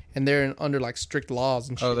anything, and they're under like strict laws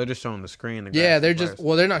and shit. Oh, they're just showing the screen. Yeah, they're just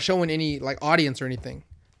they're not showing any like audience or anything.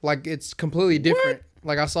 Like it's completely different.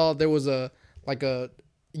 Like I saw there was a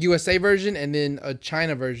USA version and then a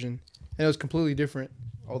China version, and it was completely different.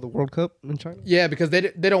 Oh, the World Cup in China. Yeah, because they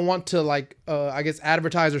don't want to like I guess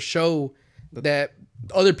advertise or show that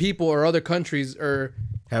other people or other countries are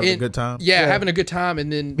Having a good time. Yeah, having a good time, and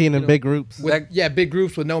then Being in big groups. with, big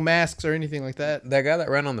groups with no masks or anything like that. That guy that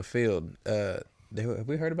ran on the field. Have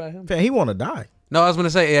we heard about him? Man, he want to die. No, I was gonna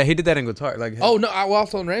say yeah, he did that in Qatar. Like Oh no!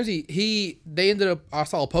 Also on Ramsey, they ended up. I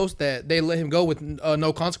saw a post that they let him go with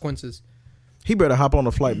no consequences. He better hop on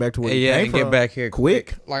the flight back to where he yeah, came and from. get back here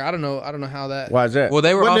quick. Like I don't know how that. Why is that? Well,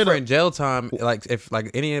 they were Wasn't it offering jail time. Like if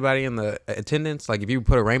like anybody in the attendance, like if you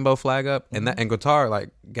put a rainbow flag up, and that in Qatar, like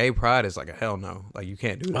gay pride is like a hell no. Like you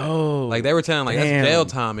can't do that. Oh, Like they were telling like damn. that's jail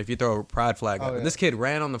time if you throw a pride flag up. yeah. And this kid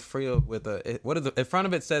ran on the field with in front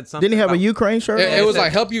of it said something. Didn't he have a about Ukraine shirt? It on? was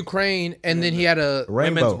like help Ukraine, and then he had a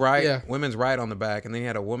Rainbow. women's right on the back, and then he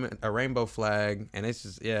had a rainbow flag, and it's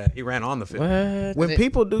just he ran on the field. what? When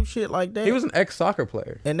people do shit like that, He was an ex soccer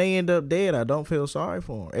player. and they end up dead, I don't feel sorry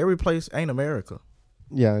for them. Every place ain't America.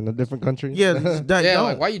 Yeah, in a different country. Yeah, that yeah. don't.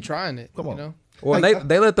 Like why you trying it? Come on. You know? Well,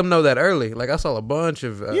 they let them know that early. Like I saw a bunch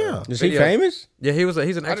of Yeah. Is he videos. famous? Yeah,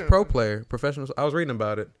 he's an ex pro player, professional. I was reading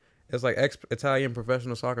about it. It's like ex Italian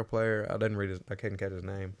professional soccer player. I didn't read his. I couldn't catch his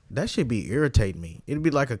name. That should be irritating me. It'd be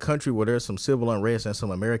like a country where there's some civil unrest and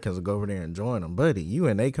some Americans will go over there and join them. Buddy, you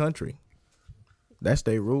in a country. That's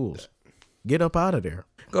their rules. Get up out of there.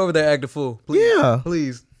 Go over there, act a fool. Please. Yeah.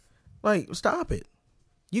 please. Like, stop it.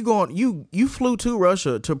 You flew to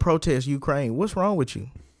Russia to protest Ukraine. What's wrong with you?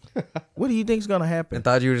 What do you think's gonna And happen?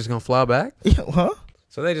 thought you were just gonna fly back. Yeah, huh?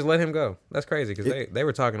 So they just let him go. That's crazy because they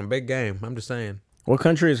were talking a big game. I'm just saying. What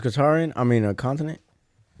country is Qatar in? I mean, a continent?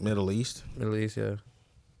 Middle East. Middle East, yeah.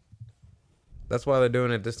 That's why they're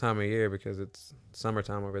doing it this time of year because it's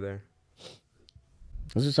summertime over there.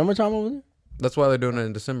 Is it summertime over there? That's why they're doing it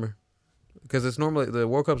in December because it's normally the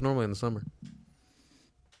World Cup's normally in the summer.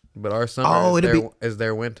 But our summer is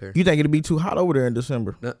their winter. You think it'd be too hot over there in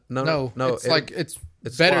December? No, it's like it's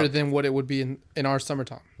better swapped. than what it would be in our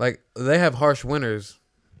summertime. Like they have harsh winters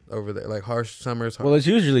over there, like harsh summers. Well, it's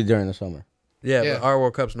usually during the summer. yeah, yeah. But our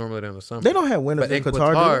World Cup's normally during the summer. They don't have winters But in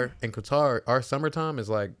Qatar. Do in Qatar, our summertime is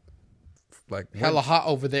like Hella hot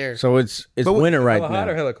over there. So it's But winter right hella hot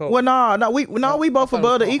or now. hella they? cold. Well, we both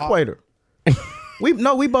above the equator. we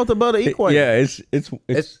both above the equator. Yeah,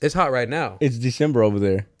 It's hot right now. it's December over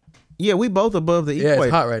there. Yeah, we both above the Yeah, equator.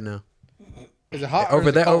 it's hot right now. Is it hot or Over is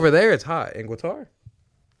it there, cold? over there, it's hot in Qatar.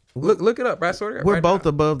 Look it up, right? Sort of. We're right both now.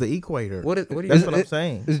 above the equator. What do you? That's what I'm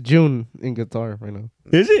saying. It's June in Qatar right now.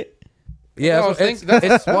 Is it? Yeah, I that's was what-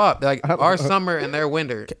 it's swapped. Like our summer and their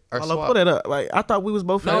winter are Hold on, swapped. put it up. Like I thought we was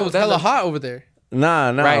both. No, It was hella hot over there. Nah,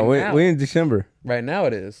 Right now. we in December. Right now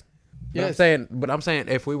it is. Yes. But I'm saying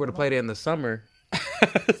if we were to play it in the summer,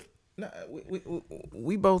 Nah,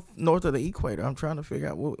 we both north of the equator. I'm trying to figure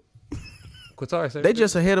out what Qatar. they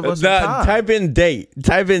just ahead of us in time. Type in date.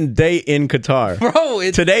 Type in date in Qatar. Bro,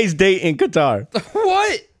 it's Today's date in Qatar.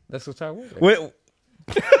 what? That's Qatar weather. Wait,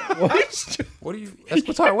 What do you? That's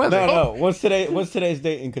Qatar weather. no. What's today's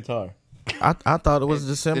date in Qatar? I thought it was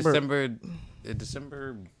December.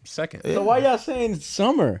 December 2nd. So why y'all saying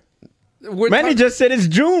summer? We're Manny talk- just said it's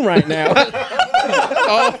June right now.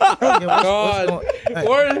 God.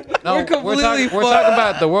 We're completely We're talking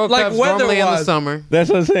about the World Like Cup's normally in the weather-wise. summer, That's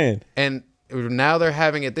what I'm saying. and now they're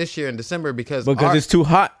having it this year in December because It's too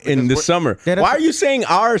hot in the we're- summer. Yeah, that's- Why are you saying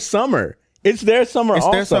our summer? It's their summer It's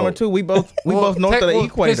also. their summer too. We both north of the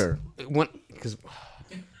equator.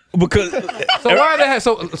 Because So why are they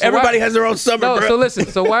so everybody why, has their own summer, no? bro. So listen.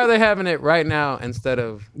 So why are they having it right now instead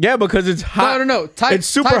of? Yeah, because it's hot. No. It's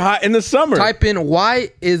super hot in the summer. Type in why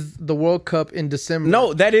is the World Cup in December?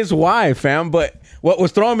 No, that is why, fam. But what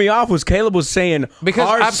was throwing me off was Caleb was saying Because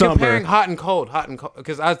our I'm summer. comparing hot and cold.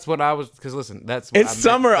 Because that's what I was. Because listen, that's what It's I meant.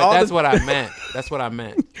 summer But all that's the- what I meant. That's what I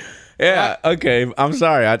meant. Yeah, okay. I'm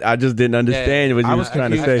sorry. I just didn't understand what you was trying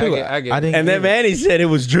to confused say. too. I get I it. didn't And then get it. Manny said it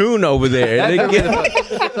was June over there.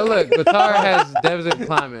 So look, Qatar has desert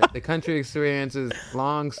climate. The country experiences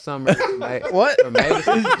long summers. What? From May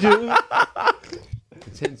to June.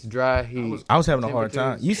 intense dry heat. I was having a hard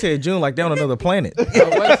time. You said June like they're on another planet.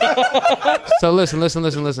 So listen.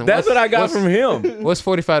 That's what I got from him. What's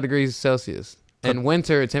 45 degrees Celsius? And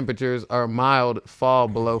winter temperatures are mild, fall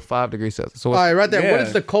below 5 degrees Celsius. So All right, right there. What Yeah.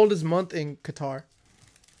 is the coldest month in Qatar?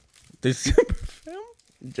 December,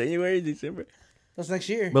 January, December. That's next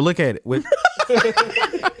year. But look at it. With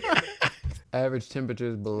average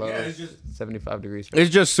temperatures below 75 degrees. It's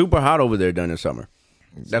just super hot over there during the summer.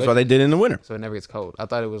 That's why they did it in the winter. So it never gets cold. I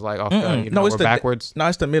thought it was like off. no, it's we're the backwards. No,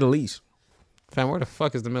 it's the Middle East. Fam, where the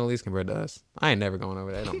fuck is the Middle East compared to us? I ain't never going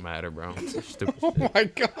over there. It don't matter, bro. It's stupid Oh shit. my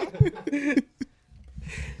god.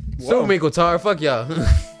 So me, Qatar. Fuck y'all.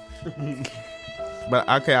 But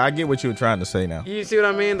okay, I get what you were trying to say now. You see what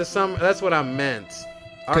I mean? The summer. That's what I meant.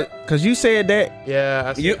 Cause you said that, Yeah.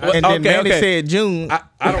 I see. You- and then Okay, Manny okay. said June.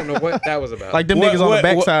 I don't know what that was about. Like them niggas on the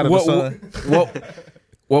backside of the sun.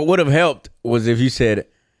 What would have helped was if you said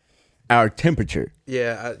our temperature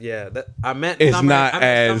yeah. I meant It's summer, not I meant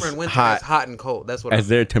as summer and winter hot is hot and cold. That's what as I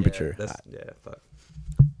their meant. temperature. Fuck.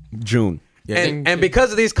 June. And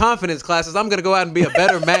because of these confidence classes, I'm gonna go out and be a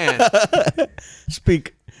better man.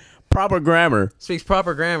 Speak proper grammar. Speaks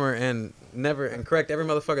proper grammar and correct every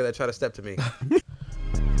motherfucker that try to step to me.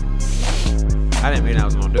 I didn't mean I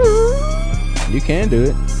was gonna do it. You can do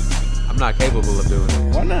it. I'm not capable of doing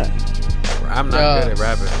it. Why not? I'm not good at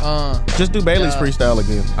rapping. Just do Bailey's freestyle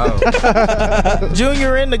again. Oh,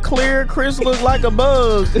 Junior in the clear, Chris look like a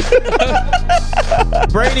bug.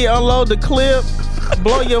 Brady unload the clip,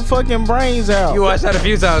 blow your fucking brains out. you watched that a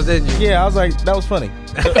few times, didn't you? Yeah, I was like, that was funny.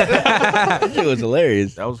 It was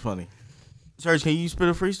hilarious. That was funny. Serge, can you spit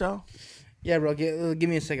a freestyle? Yeah, bro. Give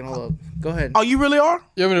me a second. Hold up. Go ahead. Oh, you really are?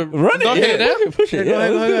 You want me to Run it. Go ahead now? Push it. Go ahead.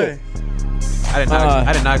 Go let's do ahead.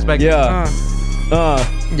 I did not expect Yeah.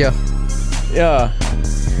 Yeah. Yeah.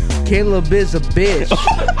 Caleb is a bitch.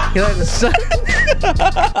 He like the sun.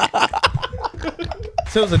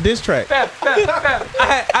 So it was a diss track. I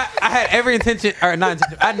had every intention, or not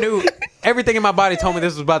intention. I knew everything in my body told me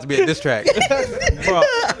this was about to be a diss track. Bro,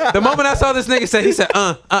 the moment I saw this nigga say, he said,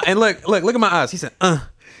 and look at my eyes. He said, Caleb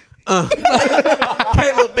is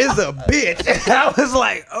a bitch. I was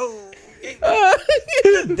like, oh.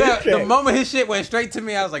 The moment his shit went straight to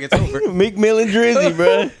me, I was like, it's over. Meek Mill and Drizzy,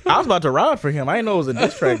 bro. I was about to ride for him. I didn't know it was a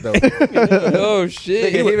diss track though. Oh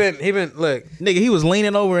shit! He been look. Nigga, he was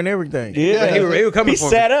leaning over and everything. Yeah. He was coming He for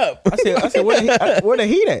sat up. I said, where the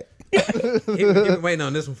heat at? me. He been waiting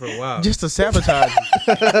on this one for a while. Just to sabotage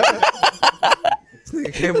you. This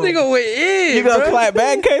nigga came over. Nigga went in. You gonna clap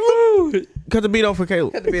back, Caleb? Cut the beat on for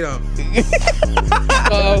Caleb. Had to beat on.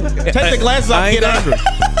 Take the glasses off and get angry.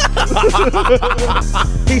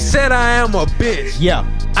 He said I am a bitch. Yeah.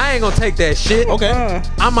 I ain't gonna take that shit. Okay.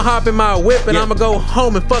 I'ma hop in my whip and I'ma go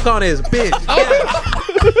home and fuck on his bitch.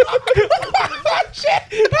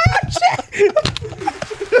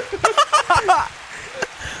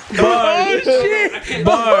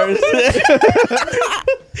 Bars.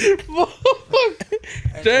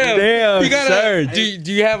 Damn, You gotta. Serge.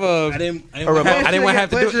 Do you have a? I didn't want to have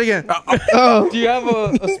to do it. again. Do you have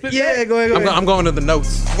a spit? Yeah, go ahead. I'm going to the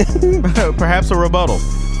notes. Perhaps a rebuttal.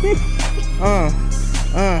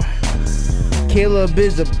 Caleb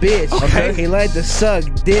is a bitch. Okay. He like to suck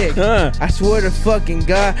dick. I swear to fucking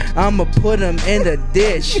God, I'ma put him in the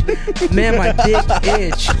ditch. Man, my dick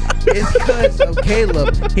itch. It's cause of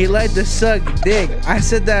Caleb. He like to suck dick. I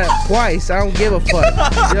said that twice. I don't give a fuck.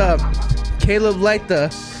 Yeah. Caleb like to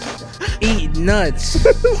eat nuts.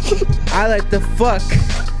 I like to fuck.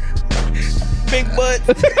 Big butt.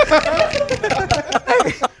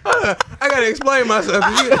 I gotta explain myself.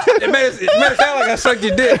 It made it sound like I sucked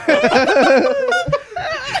your dick.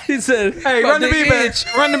 He said, Hey, run the beat back.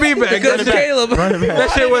 Run the beat back. Because Caleb.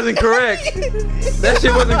 That shit wasn't correct. That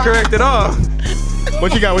shit wasn't correct at all.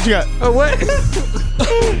 What you got? What you got? Oh, what?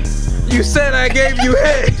 You said I gave you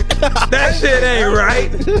head. That shit ain't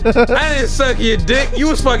right. I didn't suck your dick. You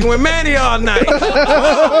was fucking with Manny all night.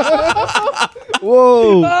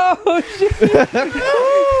 Whoa.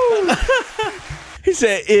 he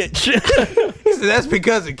said itch. He said, that's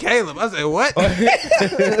because of Caleb. I said, what?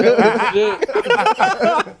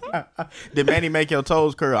 Did Manny make your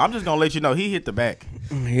toes curl? I'm just gonna let you know he hit the back.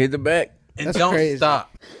 Hit the back. And That's don't crazy.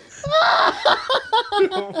 stop.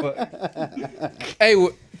 Hey,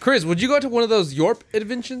 Chris, would you go to one of those Yorp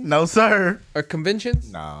inventions No, sir. or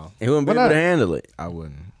conventions? No, He wouldn't be able to handle it. I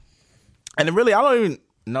wouldn't. And really, I don't even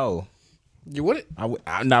know. You wouldn't?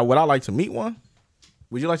 Now, would I like to meet one?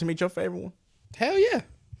 Would you like to meet your favorite one? Hell yeah.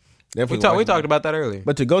 Definitely. We talked about that earlier.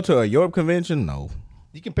 But to go to a Europe convention, no.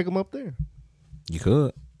 You can pick them up there. You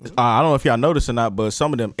could. I don't know if y'all noticed or not, but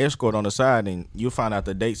some of them escort on the side, and you'll find out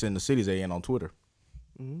the dates and the cities they in on Twitter.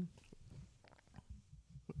 Who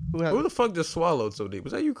the fuck just swallowed so deep?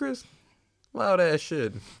 Was that you, Chris? Loud ass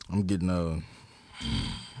shit. I'm getting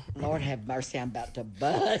Lord have mercy, I'm about to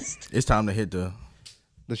bust. It's time to hit the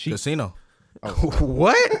sheep. casino.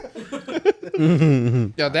 What?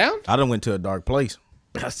 Y'all down? I done went to a dark place.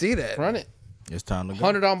 I see that. Run it. It's time to go.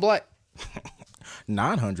 100 on black.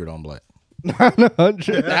 900 on black. 100.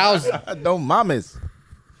 1,000. No mamas.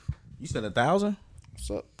 You said 1,000?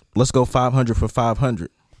 What's up? Let's go 500 for 500.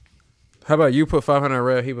 How about you put 500 on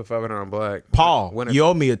red, he put 500 on black. Paul, Winner. you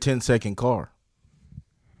owe me a 10-second car.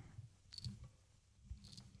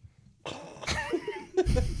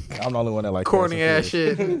 I'm the only one that like Corny ass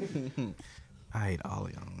shit. I hate all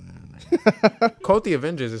of y'all. Man. Quote the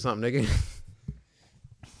Avengers or something, nigga.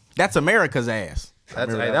 That's America's ass. That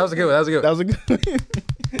was a good one. That was a good one. That was a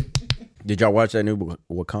good. Did y'all watch that new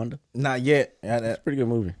Wakanda? Not yet. It's a pretty good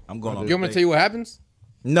movie. I'm going on. You want me to tell you what happens?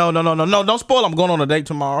 No. Don't spoil. I'm going on a date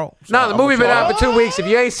tomorrow. So No, the movie been out for 2 weeks. If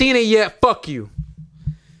you ain't seen it yet, fuck you.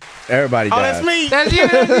 Everybody died. Oh, that's me. That's you.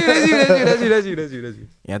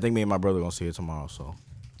 Yeah, I think me and my brother gonna see it tomorrow. So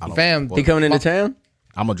I don't. Fam, He coming into town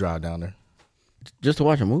I'm gonna drive down there. just to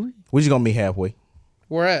watch a movie? We just gonna meet halfway.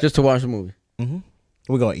 where at? Just to watch a movie.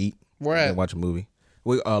 We're gonna eat. Where and at? watch a movie.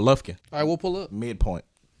 We Lufkin, All right, we'll pull up. midpoint.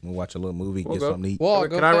 We'll watch a little movie, We'll get go. something to eat. Well, I'll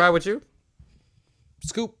go Can I for ride that. with you?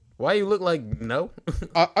 Scoop. Why you look like no?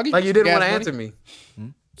 I'll give Like you you some didn't want to gas answer money.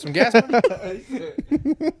 me. Some gas money?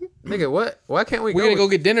 Nigga, what? Why can't we We're go? going to go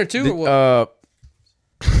get dinner too or what?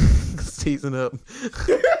 Season up.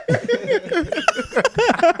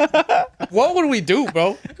 What would we do,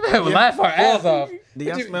 bro? Laugh our ass off. Do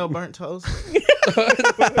y'all smell burnt toast?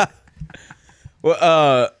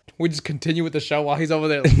 Well, We just continue with the show while he's over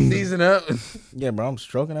there. Season up. Yeah, bro. I'm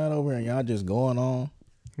stroking out over here, and y'all just going on.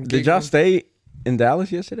 did y'all stay in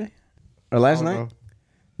Dallas yesterday or last night?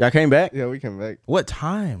 Y'all came back? Yeah, we came back. What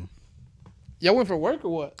time? Y'all went for work or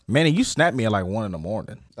what? Manny, you snapped me at like 1 a.m.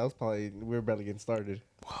 That was probably we were barely getting started.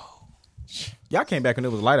 Y'all came back and it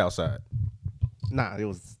was light outside. Nah, it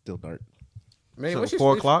was still dark Man, So what's your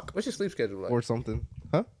 4 sleep- o'clock? What's your sleep schedule like? or something.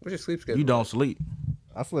 Huh? What's your sleep schedule? You don't sleep.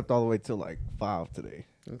 I slept all the way till like 5 today.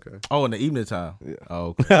 Like? Okay. Oh, in the evening time. Yeah. Oh,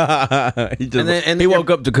 okay. he And then he your-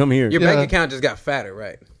 woke up to come here. Your Yeah. bank account just got fatter,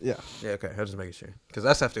 right? Yeah. Yeah, okay. I'm just making sure. Because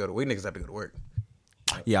us have to go to, we niggas have to go to work.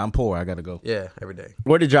 Yeah, I'm poor. I gotta go. Yeah, every day.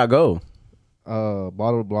 Where did y'all go?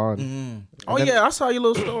 Bottled blonde. Oh then- yeah, I saw your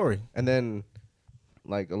little story. And then,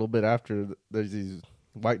 like a little bit after, there's these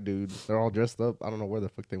white dudes. They're all dressed up. I don't know where the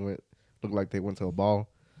fuck they went. Looked like they went to a ball,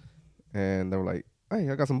 and they were like, "Hey,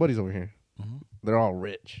 I got some buddies over here. They're all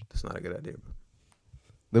rich. That's not a good idea.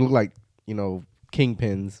 They look like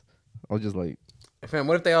kingpins." I was just like, Fam,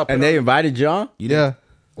 what if they all put And on, they invited y'all? "Yeah."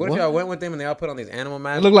 what if y'all went with them and they all put on these animal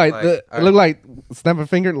masks? It looked like all it looked like snap a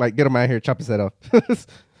finger, like get him out of here, chop his head off.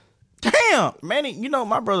 Damn, Manny,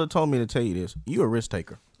 my brother told me to tell you this. You a risk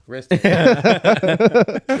taker. Rest. You're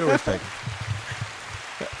a risk taker.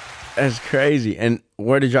 That's crazy. And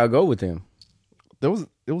where did y'all go with them? It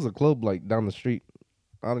was a club like down the street.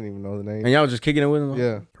 I don't even know the name. And y'all was just kicking it with them?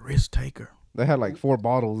 Yeah, Risk taker. they had like 4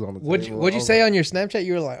 bottles on the What'd table. you I was say like, on your Snapchat?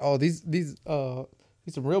 You were like, oh, these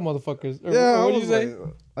some real motherfuckers. Or Yeah, what I did you was say?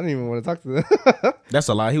 like, I didn't even want to talk to them. That's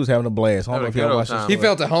a lie. He was having a blast. I don't know if y'all Having a watched good this. old He time.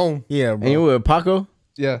 felt at home. Yeah, And you bro. were with Paco?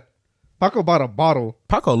 Yeah, Paco bought a bottle.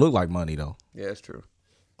 Paco looked like money though. Yeah, that's true.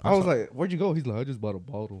 I was like, "Where'd you go?" He's like, "I just bought a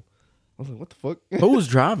bottle." I was like, "What the fuck?" Who was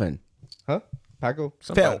driving? Huh? Paco?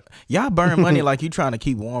 Felt, y'all burn money like you trying to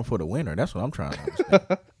keep warm for the winter. That's what I'm trying to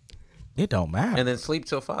understand. It don't matter. And then sleep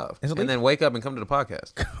till 5. And sleep? And then wake up and come to the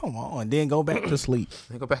podcast. Come on, then go back to sleep.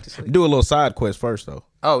 Then go back to sleep. Do a little side quest first though.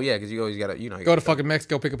 Oh, yeah, because you always got to, you Go to fucking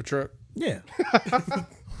Mexico, pick up a truck. Yeah.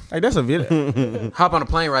 Hey, that's a video. hop on a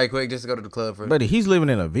plane right quick just to go to the club for Buddy, he's living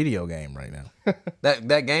in a video game right now.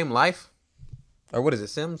 that game, Life? Or what is it,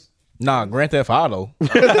 Sims? Nah, Grand Theft Auto.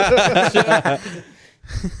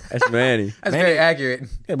 That's Manny. That's very accurate.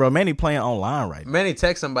 Yeah, bro, Manny playing online right now. Manny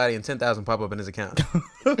text somebody and 10,000 pop up in his account.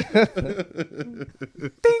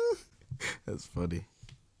 That's funny.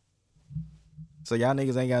 So y'all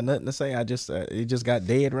niggas ain't got nothing to say. It just got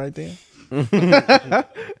dead right there. I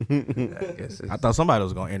guess it's- I thought somebody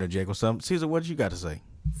was gonna interject with something. Caesar, what you got to say?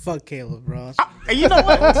 Fuck Caleb, bro. Hey, you know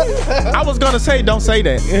what? I was gonna say, don't say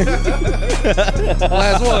that.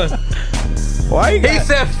 Last one. Why you He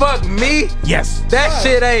said, fuck me. Yes. That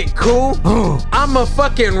shit ain't cool. I'ma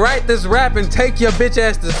fucking write this rap and take your bitch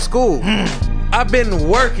ass to school. I've been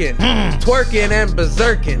working, twerking and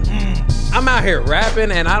berserking. I'm out here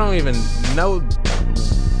rapping and I don't even know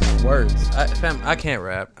words. I can't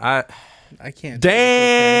rap. I I can't.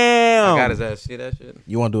 Damn. got his ass. See that shit?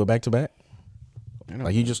 You want to do it back to back?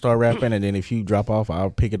 Like you just start rapping, and then if you drop off, I'll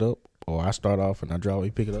pick it up, or I start off and I drop,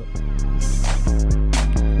 you pick it up.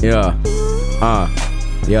 Yeah.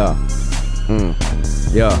 Yeah.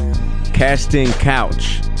 Yeah. Casting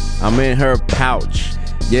couch. I'm in her pouch.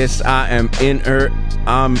 Yes, I am in her.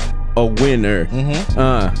 I'm a winner. You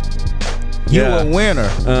Yeah. a winner.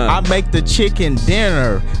 I make the chicken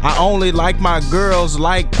dinner. I only like my girls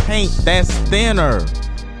like paint that's thinner.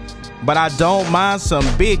 But I don't mind some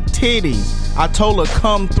big titties. I told her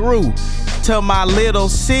come through to my little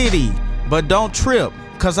city. But don't trip,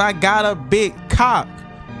 cause I got a big cock.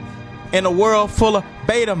 In a world full of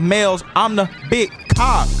beta males, I'm the big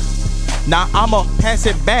cock. Now I'ma pass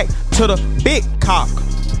it back to the big cock.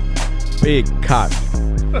 Big cock.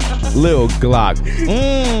 Lil Glock.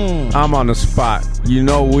 I'm on the spot. You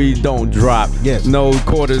know we don't drop. Yes. No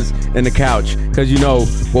quarters in the couch. Cause you know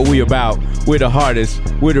what we about. We're the hardest.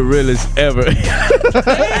 We're the realest ever.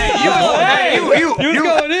 You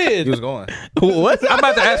going in? He was going. What? I'm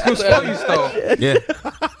about to ask whose flow you stole. Yeah.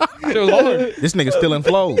 This nigga still in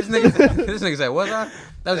flow. This nigga said, "Was I?"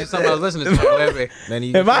 That was just something I was listening to. Whatever. Man,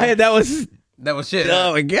 In my head, that was. Shit.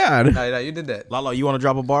 Oh my god. No, you did that. Lalo, you want to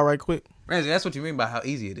drop a bar right quick? Ramsey, that's what you mean by how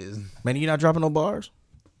easy it is. Man, you not dropping no bars?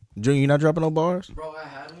 Junior, you not dropping no bars? Bro, I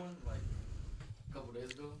had one like a couple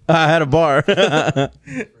days ago. I had a bar.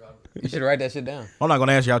 You should write that shit down. I'm not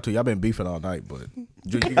gonna ask y'all two. Y'all been beefing all night, but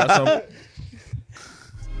Junior, you got something?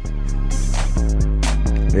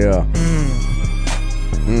 Yeah.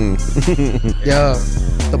 Yeah,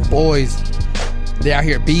 the boys, they out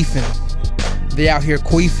here beefing. They out here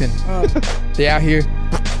queefing. They out here.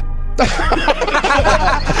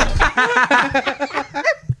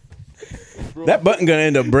 That button gonna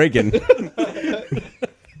end up breaking. Wait,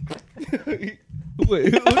 who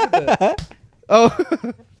did that? Oh,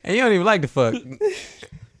 And you don't even like the fuck. I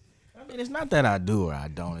mean, it's not that I do or I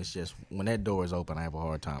don't. It's just when that door is open, I have a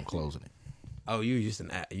hard time closing it. Oh, you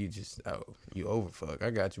overfuck. I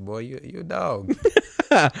got you, boy. You a dog.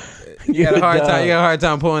 You got a hard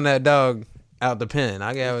time pulling that dog out the pen.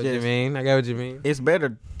 I got what you mean. It's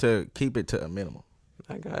better to keep it to a minimum.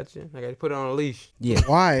 I got you. Put it on a leash. Yeah.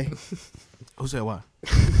 Why? Who said why?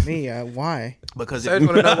 Me? Why? Because Serge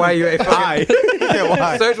want to know why you ain't fucking.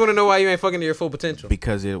 why? Serge want to know why you ain't fucking to your full potential.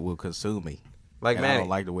 Because it will consume me. Like And I Manny. don't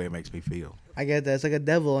like the way it makes me feel. I get that. It's like a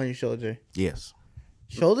devil on your shoulder. Yes.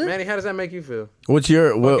 Shoulder? Manny, how does that make you feel? What's your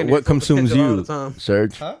Fucking to your what full consumes potential all you, the time.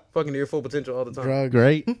 Serge? Fucking to your full potential all the time. Drugs.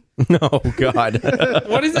 great. No, God.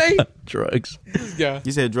 What is he? Drugs. This guy.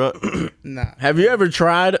 You said drug. Nah. Have you ever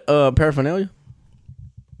tried paraphernalia?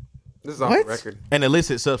 This is off What? the record. An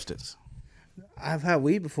illicit substance. I've had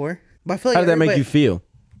weed before, but I feel like How did that make you everybody- feel?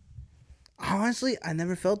 Honestly, I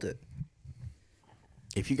never felt it.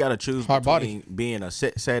 If you gotta choose Hard between being a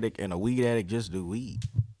sex addict and a weed addict, just do weed.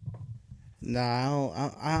 Nah,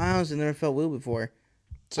 I honestly never felt weed before.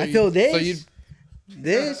 So I you- feel this. so you-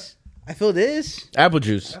 This. I feel this. Apple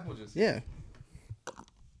juice. Yeah.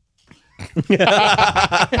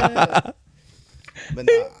 But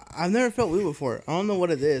nah, I've never felt weed before. I don't know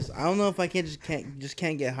what it is. I don't know if I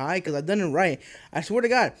can't get high because I've done it right. I swear to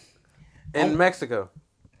God. In Mexico.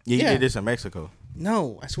 Yeah, you Yeah. did this in Mexico.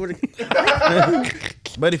 No, I swear to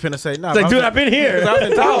Buddy finna say, nah. It's like, dude, I've been here.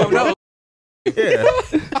 No. Yeah.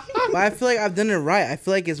 But I feel like I've done it right. I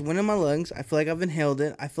feel like it's went in my lungs. I feel like I've inhaled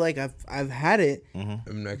it. I feel like I've had it.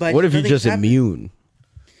 But What if you're nothing's just happened. immune?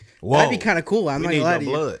 Whoa. That'd be kind of cool. I'm We not need gonna lie your to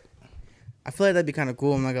you. blood. I feel like that'd be kind of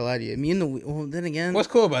cool. I'm not gonna lie to you. Me and the well, then again, What's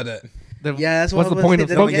cool about that? yeah, that's What's what the I was point gonna of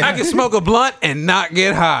say. smoking? Then I again- can smoke a blunt and not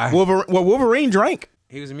get high. Wolverine drank.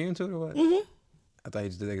 He was immune to it or what? I thought he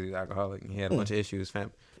just did that because he was alcoholic and he had a bunch of issues,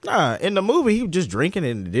 fam. Nah, in the movie, he was just drinking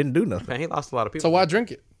and it didn't do nothing. Man, he lost a lot of people. So why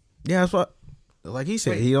drink it? Yeah, that's what. Like he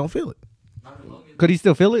said, he don't feel it. Could he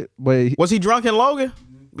still feel it? But Was he drunk in Logan?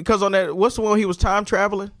 Because on that, what's the one he was time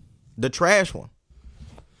traveling? The trash one.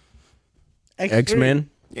 X-Men.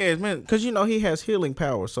 Yeah, man. Because you know he has healing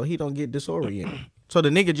power, so he don't get disoriented. So the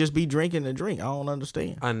nigga just be drinking and drink. I don't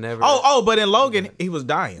understand. I never. But in Logan, he was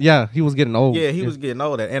dying. yeah, he was getting old. Yeah, he was getting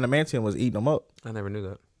old. That adamantium was eating him up. I never knew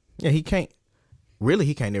that. Yeah, he can't. Really,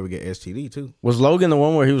 he can't never get STD too. Was Logan the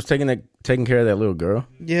one where he was taking care of that little girl?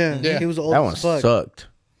 Yeah, Yeah. he was old That one as fuck. sucked.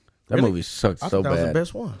 That Really? movie sucked I so thought that was the bad.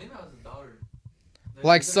 best one.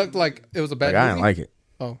 Like sucked like it was a bad Like, I movie? didn't like it.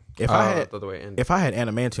 Oh. If I I had, thought the way it ended. if I had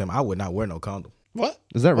adamantium, I would not wear no condom. What?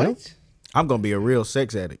 Is that real? What? I'm gonna be a real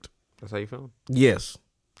sex addict. That's how you feeling? Yes,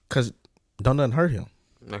 cause don't nothing hurt him.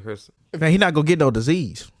 Like Chris, Man, he not gonna get no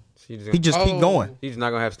disease. so He just keep going. he's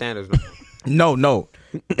not gonna have standards. No. No.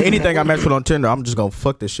 Anything I match with on Tinder, I'm just gonna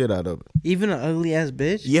fuck the shit out of it. Even an ugly ass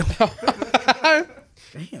bitch. Yeah.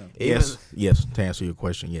 Damn. Yes. To answer your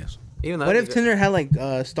question, yes. Even though What if Tinder had like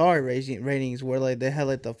star ratings where like they had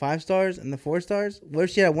like the 5 stars and the 4 stars? What if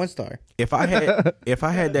she had 1 star? If I had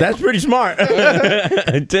that, That's pretty smart.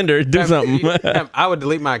 Tinder, do something. I would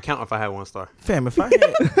delete my account if I had 1 star. fam. If I had,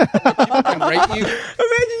 Rate you.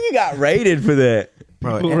 Imagine you got rated for that.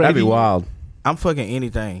 bro, That'd be wild. I'm fucking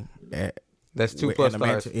anything. That's 2 with plus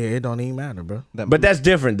animation. stars. Yeah, it don't even matter, bro. But that's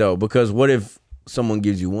different though, because what if someone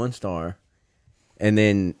gives you 1 star, and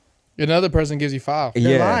then Another person gives you 5.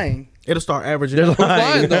 They're lying. It'll start averaging. they're out.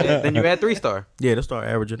 lying. Then you add 3 star. Yeah, it'll start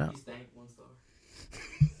averaging out.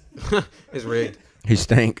 It's rigged. He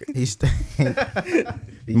stank. He's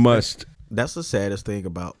Must. That's the saddest thing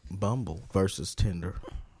about Bumble versus Tinder.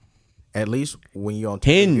 At least when you're on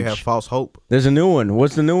Tinder, you Hinge. have false hope. There's a new one.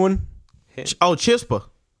 What's the new one? Oh, Chispa.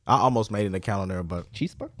 I almost made an account on there, but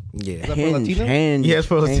Chispa? yeah. that for Hinge. Latino? Hinge. Yes,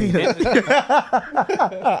 for Hinge. Latina.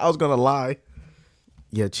 I was gonna lie.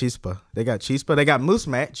 Yeah, Chispa. They got Chispa. They got Moose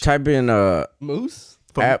Match Type in Moose?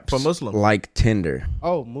 for, apps for Muslims. like Tinder.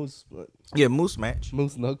 Oh, Moose. Yeah, Moose Match.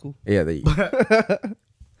 Moose Knuckle. Yeah, there you go.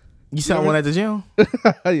 You saw one at the gym?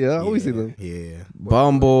 Yeah, I always see them. Yeah.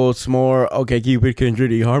 Bumble, S'more, OkCupid,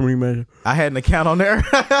 Kindred, eHarmony, Match. I had an account on there.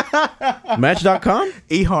 Match.com?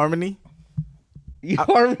 eHarmony.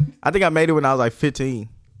 I think I made it when I was like 15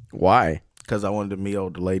 Why? because I wanted to meet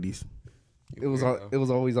older ladies. It was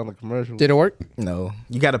always on the commercial. Did it work? No,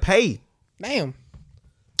 you got to pay. Damn.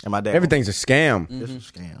 And my dad. Everything's a scam. This is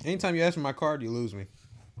a scam. Anytime you ask for my card, you lose me.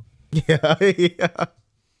 Yeah, yeah.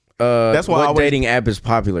 That's why I what always- dating app is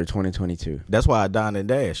popular 2022? That's why I dine and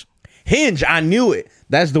dash. Hinge. I knew it.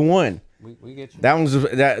 That's the one. We get you. That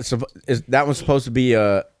one's supposed to be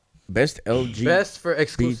best LG. Best for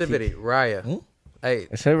exclusivity, Raya. Hey,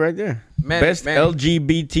 I said it right there. Man, best man.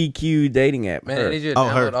 LGBTQ dating app. man, I need you to Oh,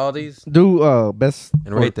 download her. all these Do best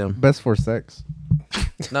and rate them. Best for sex.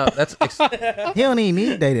 No, that's He don't even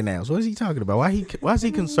need dating apps. What is he talking about? Why is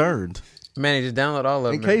he concerned? man. Just download all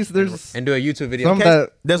of them In case there's and do a YouTube video. some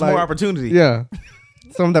that There's like, more opportunity. Yeah,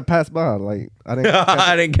 some that pass by. Like I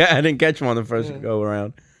didn't I didn't catch him on the first go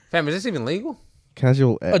around. Fam, is this even legal?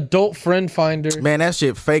 casual. Adult friend finder. Man, that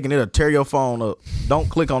shit faking. It'll tear your phone up. Don't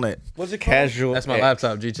click on that. What's it casual? That's my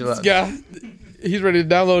laptop. G, chill out. Yeah. He's ready to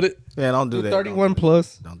download it. Man, don't do that. 31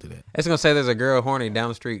 plus. Don't do that. It's gonna say there's a girl horny down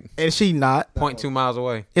the street, And she not. 0.2 miles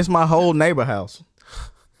away. It's my whole neighbor house.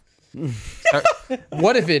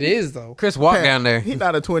 What if it is, though? Chris, walk down there. He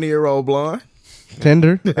not a 20-year-old blonde.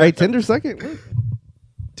 Tinder. Hey, Tinder second.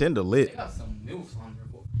 Tinder lit. got some milfs on there,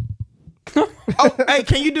 boy. Oh, hey,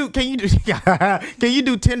 can you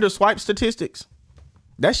do Tinder swipe statistics?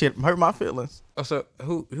 That shit hurt my feelings. Oh, so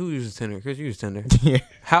who uses Tinder? Chris uses Tinder. Yeah.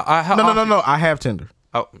 How No. often- I have Tinder.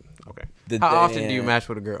 Oh, okay. How often do you match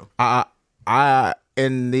with a girl? I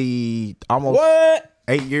in the almost What?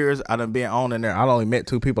 8 years I done been on in there. I only met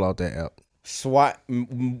 2 people out that app.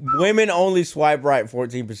 Women only swipe right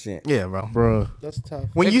 14%. Yeah, bro. Bro. That's tough.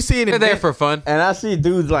 When you see it They're in there for fun. And I see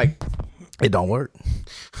dudes like it don't work.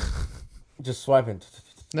 just swiping.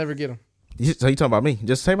 Never get him. So you talking about me?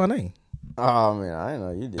 Just say my name. Oh man, I didn't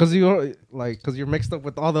know you did. Because you're mixed up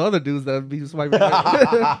with all the other dudes that be swiping.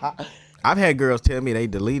 Right. I've had girls tell me they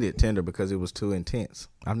deleted Tinder because it was too intense.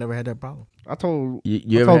 I've never had that problem. I told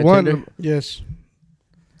You I ever told had one. Tinder? Yes.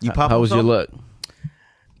 You pop How up was your something? luck?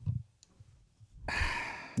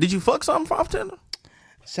 Did you fuck something off Tinder?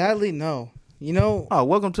 Sadly, no. You know, Oh,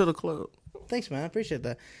 welcome to the club. thanks, man. I appreciate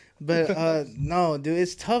that. But no, dude,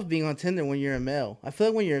 it's tough being on Tinder when you're a male. I feel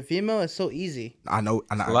like when you're a female, it's so easy. I know.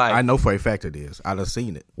 live. I know for a fact it is. I done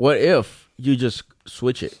seen it. What if you just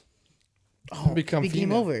switch it? Oh, Become be game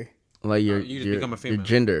female. over. Like your you just your, become a your female.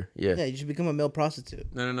 gender. Yeah. Yeah, you should become a male prostitute.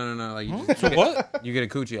 No. Like you just What? you get a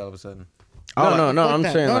coochie all of a sudden. No. fuck I'm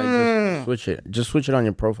that. saying No, like no, no, just no. switch it. Just switch it on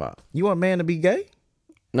your profile. You want a man to be gay?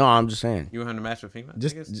 No, I'm just saying. You want him to match with female?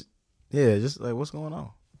 Just, niggas? yeah. Just like what's going on?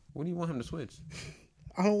 What do you want him to switch?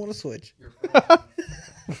 I don't want to switch.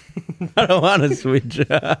 I don't want to switch.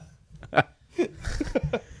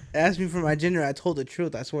 Ask me for my gender. I told the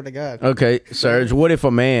truth. I swear to God. Okay, Serge. What if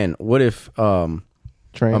a man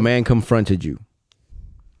confronted you,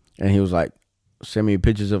 and he was like, "Send me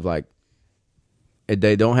pictures of like."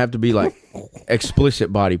 They don't have to be like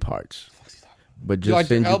explicit body parts, but just Like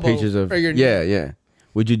your send you elbow pictures of or your yeah.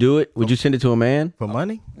 Would you do it? Would you send it to a man? For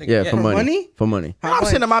money? Yeah, for money. money? For money. How I'm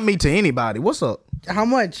much? sending my meat to anybody. What's up? How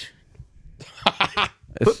much?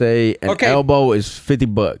 Let's say an Okay. elbow is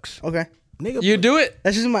 $50. Okay. Nigga, You do it?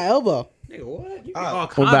 That's just my elbow. Nigga, what? You get all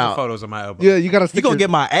kinds about- of photos of my elbow. Yeah, you gotta you stick gonna your get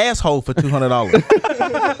my asshole for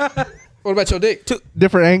 $200? What about your dick?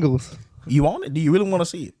 different angles. You want it? Do you really want to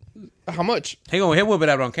see it? How much? He'll whip it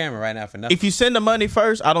out on camera right now for nothing. If you send the money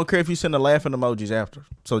first, I don't care if you send the laughing emojis after.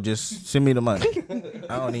 So just send me the money.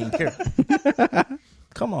 I don't even care.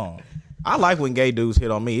 Come on. I like when gay dudes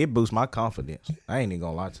hit on me. It boosts my confidence. I ain't even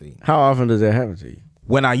gonna lie to you. How often does that happen to you?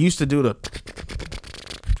 When I used to do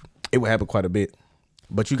it would happen quite a bit.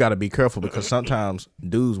 But you got to be careful because sometimes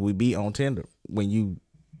dudes will be on Tinder when you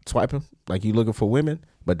swiping, like you looking for women,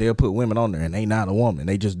 but they'll put women on there and they not a woman.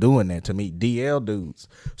 They just doing that to meet DL dudes.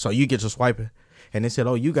 So you get to swiping and they said,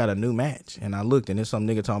 oh, you got a new match. And I looked and there's some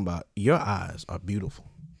nigga talking about, your eyes are beautiful.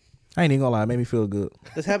 I ain't even gonna lie, it made me feel good.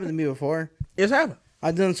 This happened to me before. It's happened.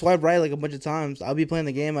 I've done swipe right like a bunch of times. I'll be playing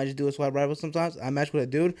the game. I just do a swipe right, but sometimes I match with a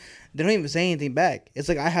dude. They don't even say anything back. It's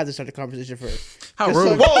like I have to start the conversation first. How Just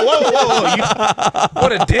rude. so- Whoa.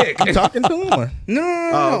 What a dick. You talking to him?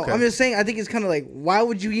 No. Okay. I'm just saying. I think it's kind of like, why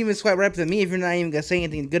would you even swipe right to me if you're not even gonna say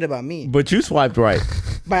anything good about me But you swiped right.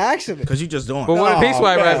 by accident? Because you just doing But it. what if he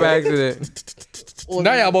swiped right man. by accident? Well,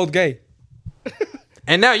 now y'all both gay.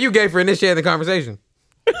 And now you gay for initiating the conversation.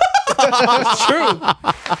 It's true.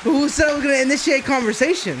 Who said I was gonna initiate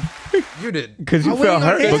conversation? You did. Because you I wasn't felt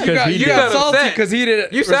hurt gonna- because he You did. got got salty upset. because he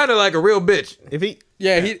didn't. You sounded like a real bitch. If he,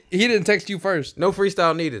 Yeah, he didn't text you first. No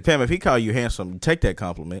freestyle needed. Pam, if he call you handsome, take that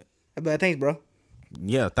compliment. But thanks, bro.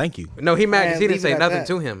 Yeah, thank you. No, he mad because Man, he didn't leave say it at nothing that.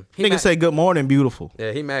 to him. He Nigga mad- say good morning, beautiful.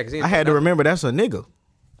 Yeah, he mad because he didn't I say had to nothing. remember that's a nigga.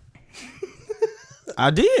 I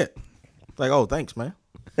did. Like, oh, thanks, man.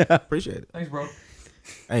 Appreciate it. Thanks, bro.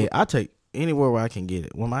 Hey, I take anywhere where I can get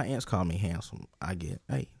it. When my aunts call me handsome, I get,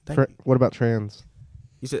 hey, thank you. What about trans?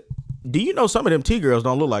 He said, do you know some of them T-girls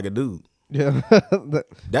don't look like a dude? Yeah.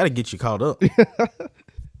 That'll get you caught up.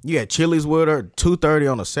 You had Chili's with her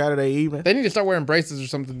 2:30 on a Saturday evening. They need to start wearing braces or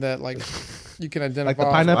something that like you can identify. Like the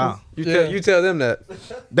pineapple? Wow. You tell them that.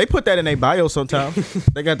 They put that in their bio sometimes.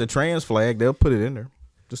 They got the trans flag. They'll put it in there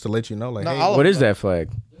just to let you know. Like, No, hey, I'll- What is that flag?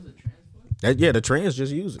 yeah, the trans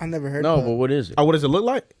just use it. I never heard. No, of but that. what is it? Oh, what does it look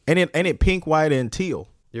like? And it pink, white, and teal.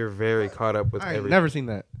 You're very caught up with I ain't everything. never seen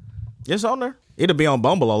that. It's on there. It'll be on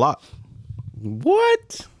Bumble a lot.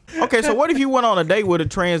 What? Okay, so what if you went on a date with a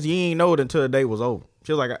trans, you ain't know it until the date was over?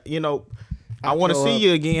 She was like, I want to throw see up.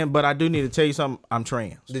 you again, but I do need to tell you something. I'm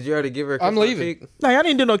trans. Did you already give her a kiss I'm on the leaving. cheek? Like, I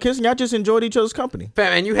didn't do no kissing. Y'all just enjoyed each other's company.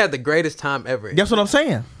 Fam, and you had the greatest time ever. That's what I'm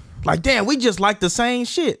saying. Like, damn, we just like the same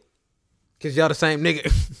shit. Because y'all the same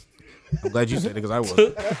nigga. I'm glad you said it because I was.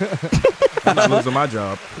 I'm not losing my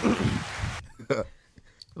job.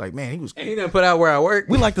 Like, man, he was. And he done put out where I work.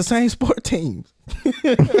 We like the same sport teams.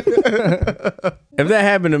 If that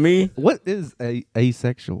happened to me, What is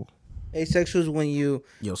asexual? Asexual is when you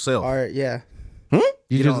Yourself. are, yeah.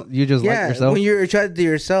 You just like Yeah, yourself? when you're attracted to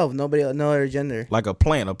yourself, no other gender. Like a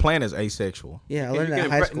plant. A plant is asexual. Yeah, I You learned can that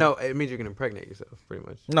in high school. no, it means you can impregnate yourself, pretty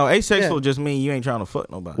much. No, asexual Yeah. just means you ain't trying to fuck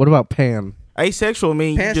nobody. What about pan? Asexual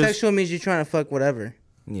means you just. Pansexual means you're trying to fuck whatever.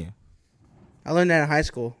 Yeah. I learned that in high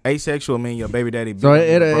school. Asexual means your baby daddy. So beat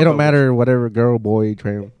you it broke don't up matter whatever girl, boy,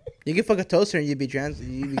 trans. You can fuck a toaster and you'd be trans.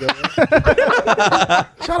 You'd be good. with.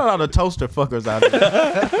 Shout out all the toaster fuckers out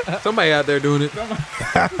there. Somebody out there doing it.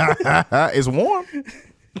 It's warm.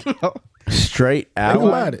 straight Think out.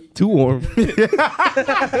 about it. Too warm.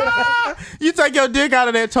 You take your dick out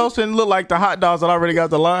of that toaster and look like the hot dogs that already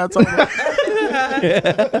got the lines on it.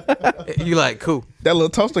 You like, cool. That little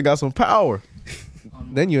toaster got some power.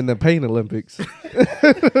 Then you're in the pain Olympics.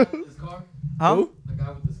 Huh?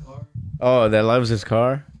 Oh, that loves his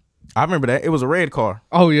car. I remember that. It was a red car.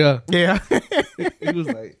 Oh yeah. Yeah. He was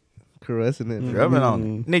like caressing it. Rubbing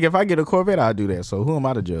on it. Nigga, if I get a Corvette, I'll do that. So who am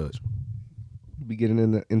I to judge? Be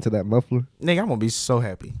getting into that muffler. Nigga, I'm gonna be so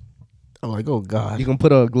happy. I'm like, oh God. You gonna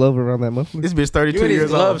put a glove around that muffler? This bitch 32 You in these years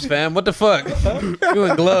gloves, old. fam. What the fuck? You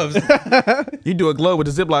in gloves. You do a glove with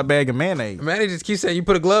a Ziploc bag of mayonnaise. Man, they just keep saying you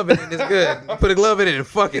put a glove in it, it's good. You put a glove in it and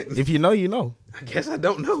fuck it. If you know, you know. I guess I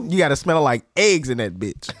don't know. You gotta smell like eggs in that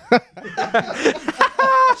bitch.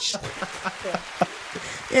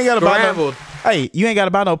 You ain't gotta buy no, Scrambled. hey, you ain't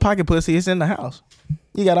gotta buy no pocket pussy. It's in the house.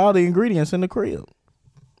 You got all the ingredients in the crib.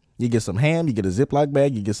 You get some ham, you get a Ziploc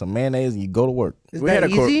bag, you get some mayonnaise, and you go to work. Is We that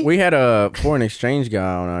had easy? we had a foreign exchange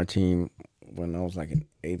guy on our team when I was like in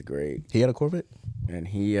 8th grade, He had a Corvette? and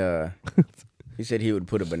he said he would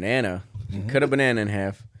put a banana, cut a banana in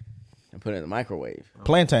half, and put it in the microwave,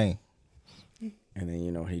 Plantain. and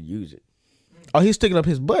then he'd use it. Oh, he's sticking up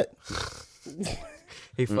his butt.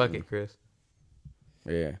 He fuck it, Chris.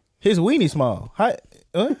 Yeah, His weenie small. Hi,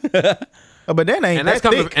 a banana ain't And that's that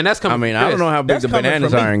coming. thick. And that's I coming. mean from I don't Chris. know how big That's the coming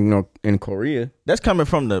bananas from me. are in Korea. That's coming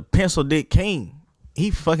from the pencil dick king. He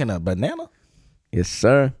fucking a banana? Yes,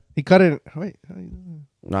 sir. He cut it. Wait. How you doing?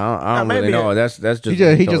 No, I don't maybe really know. That's just He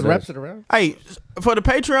what just told wraps us. it around. Hey, for the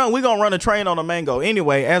Patreon, we're gonna run a train on a mango.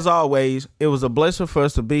 Anyway, as always, it was a blessing for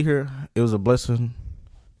us to be here. It was a blessing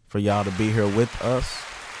for y'all to be here with us.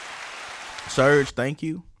 Serg, thank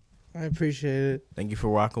you. I appreciate it. Thank you for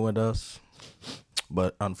rocking with us.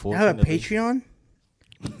 But You unfortunately, have a Patreon?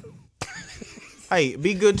 hey,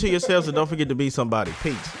 be good to yourselves and don't forget to be somebody.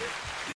 Peace.